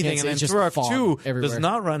smoothly. see You anything. can't see- And then it's just Turok fog 2 everywhere. does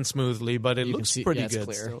not run smoothly, but it You can looks see- pretty yeah, it's good.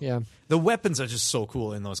 clear. Still. Yeah. The weapons are just so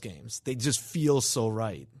cool in those games. They just feel so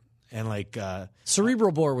right. And like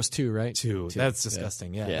Cerebral Bore was 2, right? 2. That's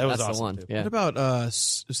disgusting. Yeah, Yeah, that was that's awesome the one. too. Yeah. What about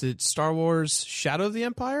is it Star Wars Shadow of the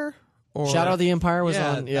Empire? Or Shadow of the Empire was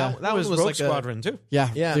Yeah, on. Yeah, that That was one was Rogue like a- Squadron too. yeah.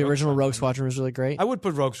 Yeah, The Rogue original Rogue Squadron was really great. I would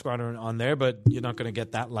put Rogue Squadron on there, but you're not going to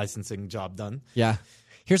get that licensing job done. Yeah.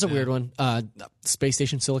 Here's a weird one. Space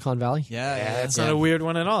Station Silicon Valley. Yeah, That's not a weird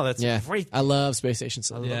one at all. That's Yeah. great. I love Space Station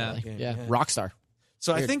Silicon Yeah. Valley. Yeah, Yeah. yeah. Rockstar.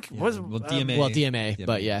 So I think was Well, DMA. Well, DMA,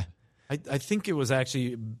 but yeah. I think it was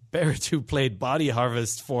actually Barrett who played Body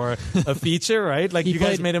Harvest for a feature, right? Like He you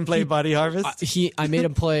guys played- made him play Body Harvest. I made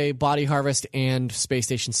him play Body Harvest and Space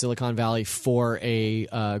Station Silicon Valley for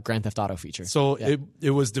a Grand Theft Auto feature. So Yeah. it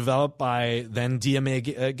was developed by then DMA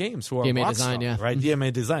Games, who are DMA Rockstar, Design, yeah. right?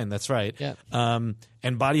 DMA Design, that's right. Yeah.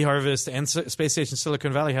 And Body Harvest and Space Station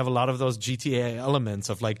Silicon Valley have a lot of those GTA elements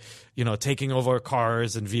of like taking over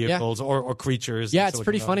cars and vehicles or creatures. Yeah, in it's Silicon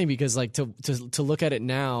pretty Valley. funny because like to look at it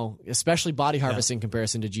now, especially Body Harvest in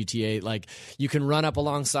comparison to GTA, like you can run up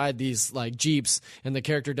alongside these like Jeeps and the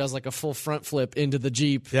character does like a full front flip into the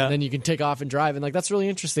Jeep Yeah. and then you can take off and drive, and like that's really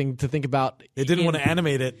interesting to think about. They didn't want to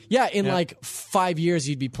animate it. Yeah, in like 5 years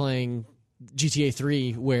you'd be playing GTA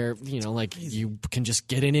 3 where like you can just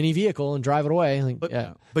get in any vehicle and drive it away. Like,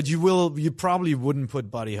 yeah. But you probably wouldn't put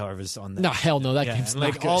Body Harvest on that. No, hell no, that Yeah, game's and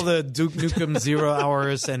not like good. all the Duke Nukem 0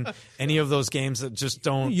 Hours and any of those games that just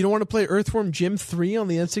don't. You don't want to play Earthworm Jim 3 on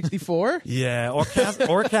the N64? Yeah, or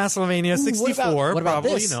Castlevania 64. What about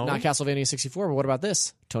probably, this? Not Castlevania 64, but what about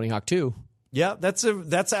this? Tony Hawk 2. Yeah, that's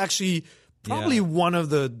actually probably one of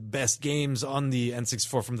the best games on the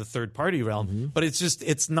N64 from the third party realm. But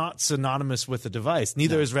it's not synonymous with the device.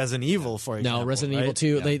 Neither is Resident Evil, for example. No, Resident right? Evil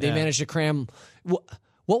 2. Yeah. They managed to cram.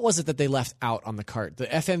 What was it that they left out on the cart? The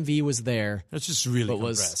FMV was there. It's just really But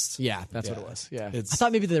compressed. that's what it was. Yeah, It's- I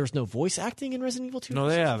thought maybe there was no voice acting in Resident Evil 2. No,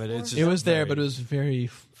 they have it. It's just It was there, very- but it was very,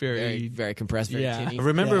 very, very. very compressed, very Yeah. tinny. I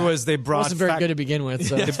remember Yeah. was they It brought wasn't very good to begin with,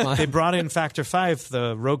 so it's fine. they brought in Factor 5,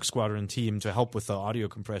 the Rogue Squadron team, to help with the audio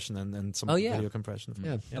compression and some video compression.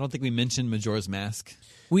 Yeah. I don't think we mentioned Majora's Mask.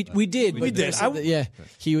 We did. We but did. Yeah,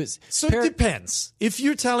 he was. So it depends. If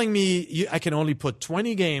you're telling me I can only put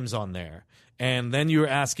 20 games on there, and then you're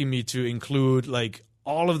asking me to include like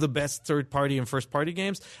all of the best third-party and first-party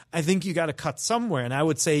games, I think you got to cut somewhere. And I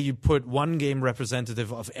would say you put one game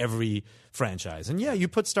representative of every franchise. And yeah, you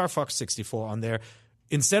put Star Fox 64 on there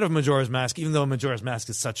instead of Majora's Mask, even though Majora's Mask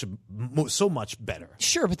is so much better.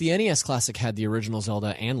 Sure, but the NES Classic had the original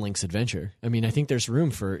Zelda and Link's Adventure. I mean, I think there's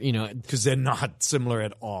room for Because they're not similar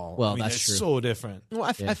at all. Well, I mean, that's they're true. so different. Well,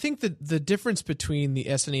 I think that the difference between the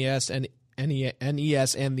SNES and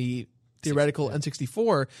NES and the theoretical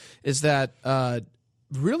N64 is that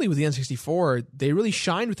really with the N64, they really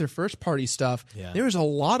shined with their first party stuff. Yeah. There was a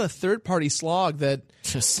lot of third party slog that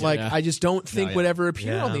I just don't think would ever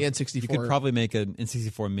appear on the N64. You could probably make an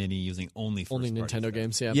N64 Mini using only Nintendo stuff.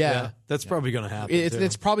 games. Yeah, yeah. That's probably going to happen.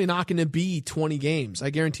 It's probably not going to be 20 games. I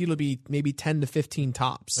guarantee it'll be maybe 10 to 15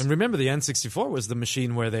 tops. And remember, the N64 was the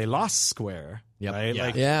machine where they lost Square. Yep. Right? Yeah.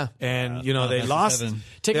 Like, Yeah. And, they Final lost Fantasy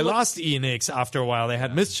Take a they look- lost Enix after a while. They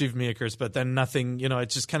had Mischief Makers, but then nothing,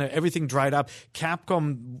 it's just kind of everything dried up.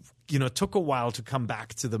 Capcom, took a while to come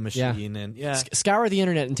back to the machine. And Scour the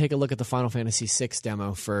internet and take a look at the Final Fantasy VI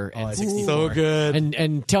demo for N64. so good.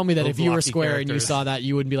 And tell me that if you were blocky Square and you characters. saw that,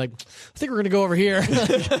 you wouldn't be like, I think we're going to go over here.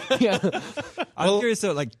 Yeah. I'm curious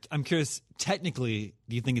though, I'm curious, technically,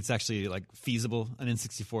 do you think it's actually like feasible, an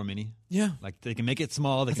N64 Mini? Yeah. Like they can make it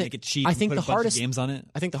small, they can make it cheap, I think put the a bunch hardest of games on it.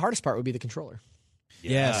 I think the hardest part would be the controller.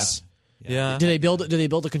 Yes. Yeah. Did they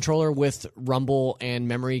build a controller with rumble and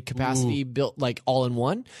memory capacity built like all in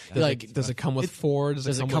one? Like, Does it come with 4?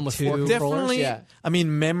 Does it come with four 2? controllers? Definitely. Yeah. I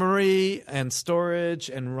mean, memory and storage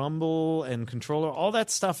and rumble and controller, all that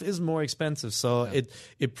stuff is more expensive. So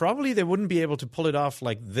it probably they wouldn't be able to pull it off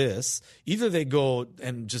like this. Either they go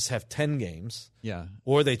and just have 10 games,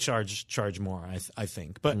 or they charge more. I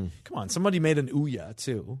think. But come on, somebody made an Ouya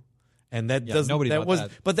too. And that doesn't. nobody that bought was,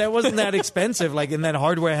 that. but that wasn't that expensive. Like, in that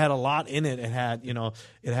hardware had a lot in it. It had,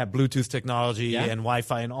 it had Bluetooth technology and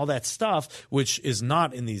Wi-Fi and all that stuff, which is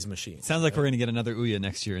not in these machines. Sounds like we're going to get another Ouya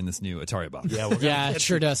next year in this new Atari box. Yeah, it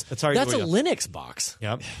sure does. Atari That's a Ouya. Linux box.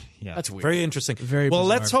 Yep. Yeah. That's weird. Very interesting. Very well.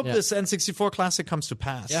 bizarre. Let's hope Yeah. this N64 Classic comes to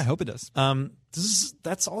pass. Yeah, I hope it does.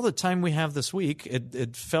 That's all the time we have this week.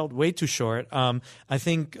 It felt way too short. I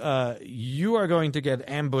think you are going to get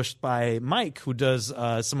ambushed by Mike, who does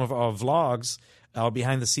some of our vlogs, our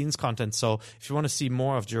behind-the-scenes content. So if you want to see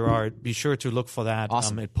more of Gerard, be sure to look for that.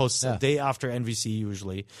 Awesome. It posts a day after NVC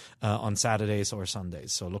usually on Saturdays or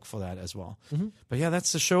Sundays. So look for that as well. But yeah,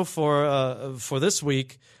 that's the show for this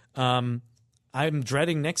week. I'm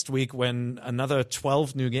dreading next week when another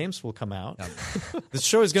 12 new games will come out. This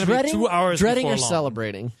show is going to be 2 hours Dreading before or long.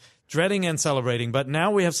 celebrating? Dreading and celebrating, but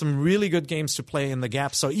now we have some really good games to play in the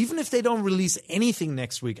gap. So even if they don't release anything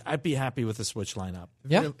next week, I'd be happy with the Switch lineup.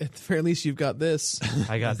 Yeah. At the very least, you've got this.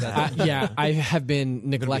 I got that. I have been hugging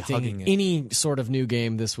neglecting it. any sort of new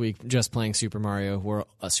game this week, just playing Super Mario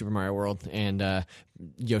World, and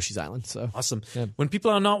Yoshi's Island. So Awesome. When people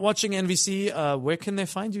are not watching NVC, where can they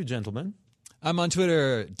find you, gentlemen? I'm on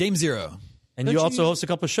Twitter, Dame Zero. And you also host a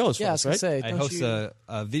couple of shows for yeah, I us, was gonna right? say, I don't host you-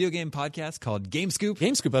 a video game podcast called Game Scoop.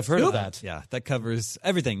 GameScoop, I've heard of that. Yeah, that covers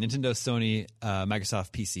everything: Nintendo, Sony,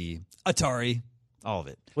 Microsoft PC, Atari, all of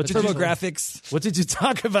it. What did you- TurboGrafx. What did you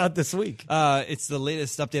talk about this week? It's the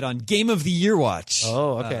latest update on Game of the Year Watch.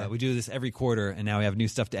 Oh, okay. We do this every quarter, and now we have new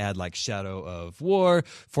stuff to add, like Shadow of War,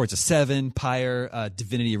 Forza 7, Pyre,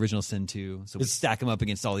 Divinity Original Sin 2. So we stack them up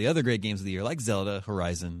against all the other great games of the year, like Zelda,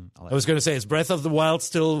 Horizon. All that. I was going to say, is Breath of the Wild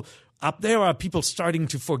still up there, or are people starting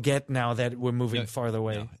to forget now that we're moving farther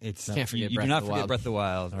away? It's Can't forget you Breath do not of the forget Wild. Breath of the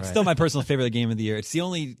Wild. It's still my personal favorite game of the year. It's the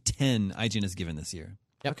only 10 IGN has given this year.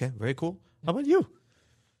 Okay, very cool. How about you?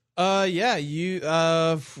 Yeah, you.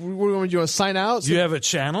 We're going to sign out. You have a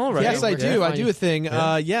channel, right? Yes, I do. I fine. do a thing.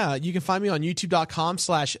 Yeah, you can find me on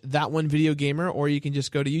youtube.com/thatonevideogamer, or you can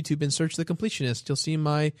just go to YouTube and search The Completionist. You'll see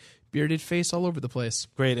my bearded face all over the place.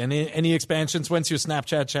 Great. And any expansions? When's your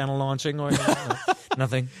Snapchat channel launching? Or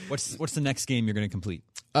nothing? What's the next game you're going to complete?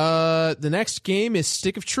 The next game is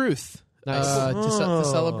Stick of Truth. Nice. To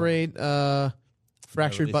celebrate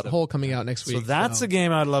Fractured release Butthole coming out next week. So that's a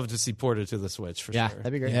game I'd love to see ported to the Switch for Yeah, sure.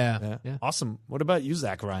 that'd be great. Yeah. Yeah. Awesome. What about you,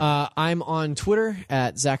 Zach Ryan? I'm on Twitter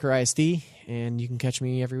at ZachariasD, and you can catch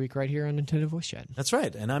me every week right here on Nintendo Voice Chat. That's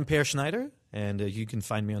right. And I'm Per Schneider, and you can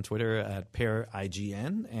find me on Twitter at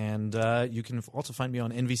PerIGN, and you can also find me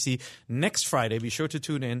on NVC next Friday. Be sure to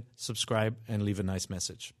tune in, subscribe, and leave a nice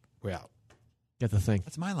message. We're out. Get the thing.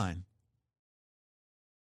 That's my line.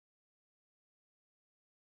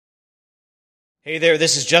 Hey there,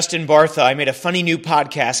 this is Justin Bartha. I made a funny new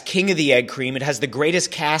podcast, King of the Egg Cream. It has the greatest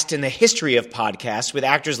cast in the history of podcasts with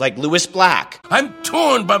actors like Louis Black, I'm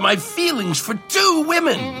torn by my feelings for two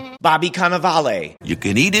women. Bobby Cannavale, You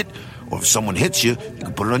can eat it, or if someone hits you, you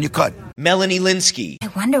can put it on your cut. Melanie Linsky, I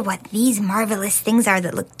wonder what these marvelous things are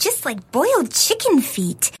that look just like boiled chicken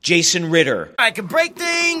feet. Jason Ritter, I can break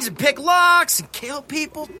things and pick locks and kill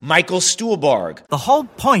people. Michael Stuhlbarg, The whole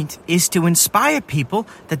point is to inspire people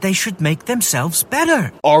that they should make themselves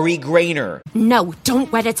better. Ari Grainer, No,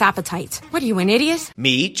 don't whet its appetite. What are you, an idiot?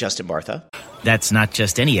 me, Justin Bartha, That's not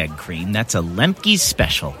just any egg cream, that's a Lemke's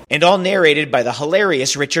special. and all narrated by the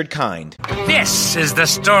hilarious Richard Kind. This is the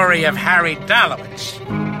story of Harry Dalowitz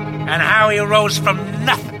and how he rose from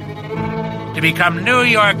nothing to become New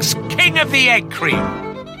York's King of the Egg Cream.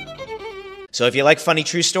 So if you like funny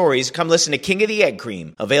true stories, come listen to King of the Egg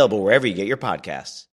Cream, available wherever you get your podcasts.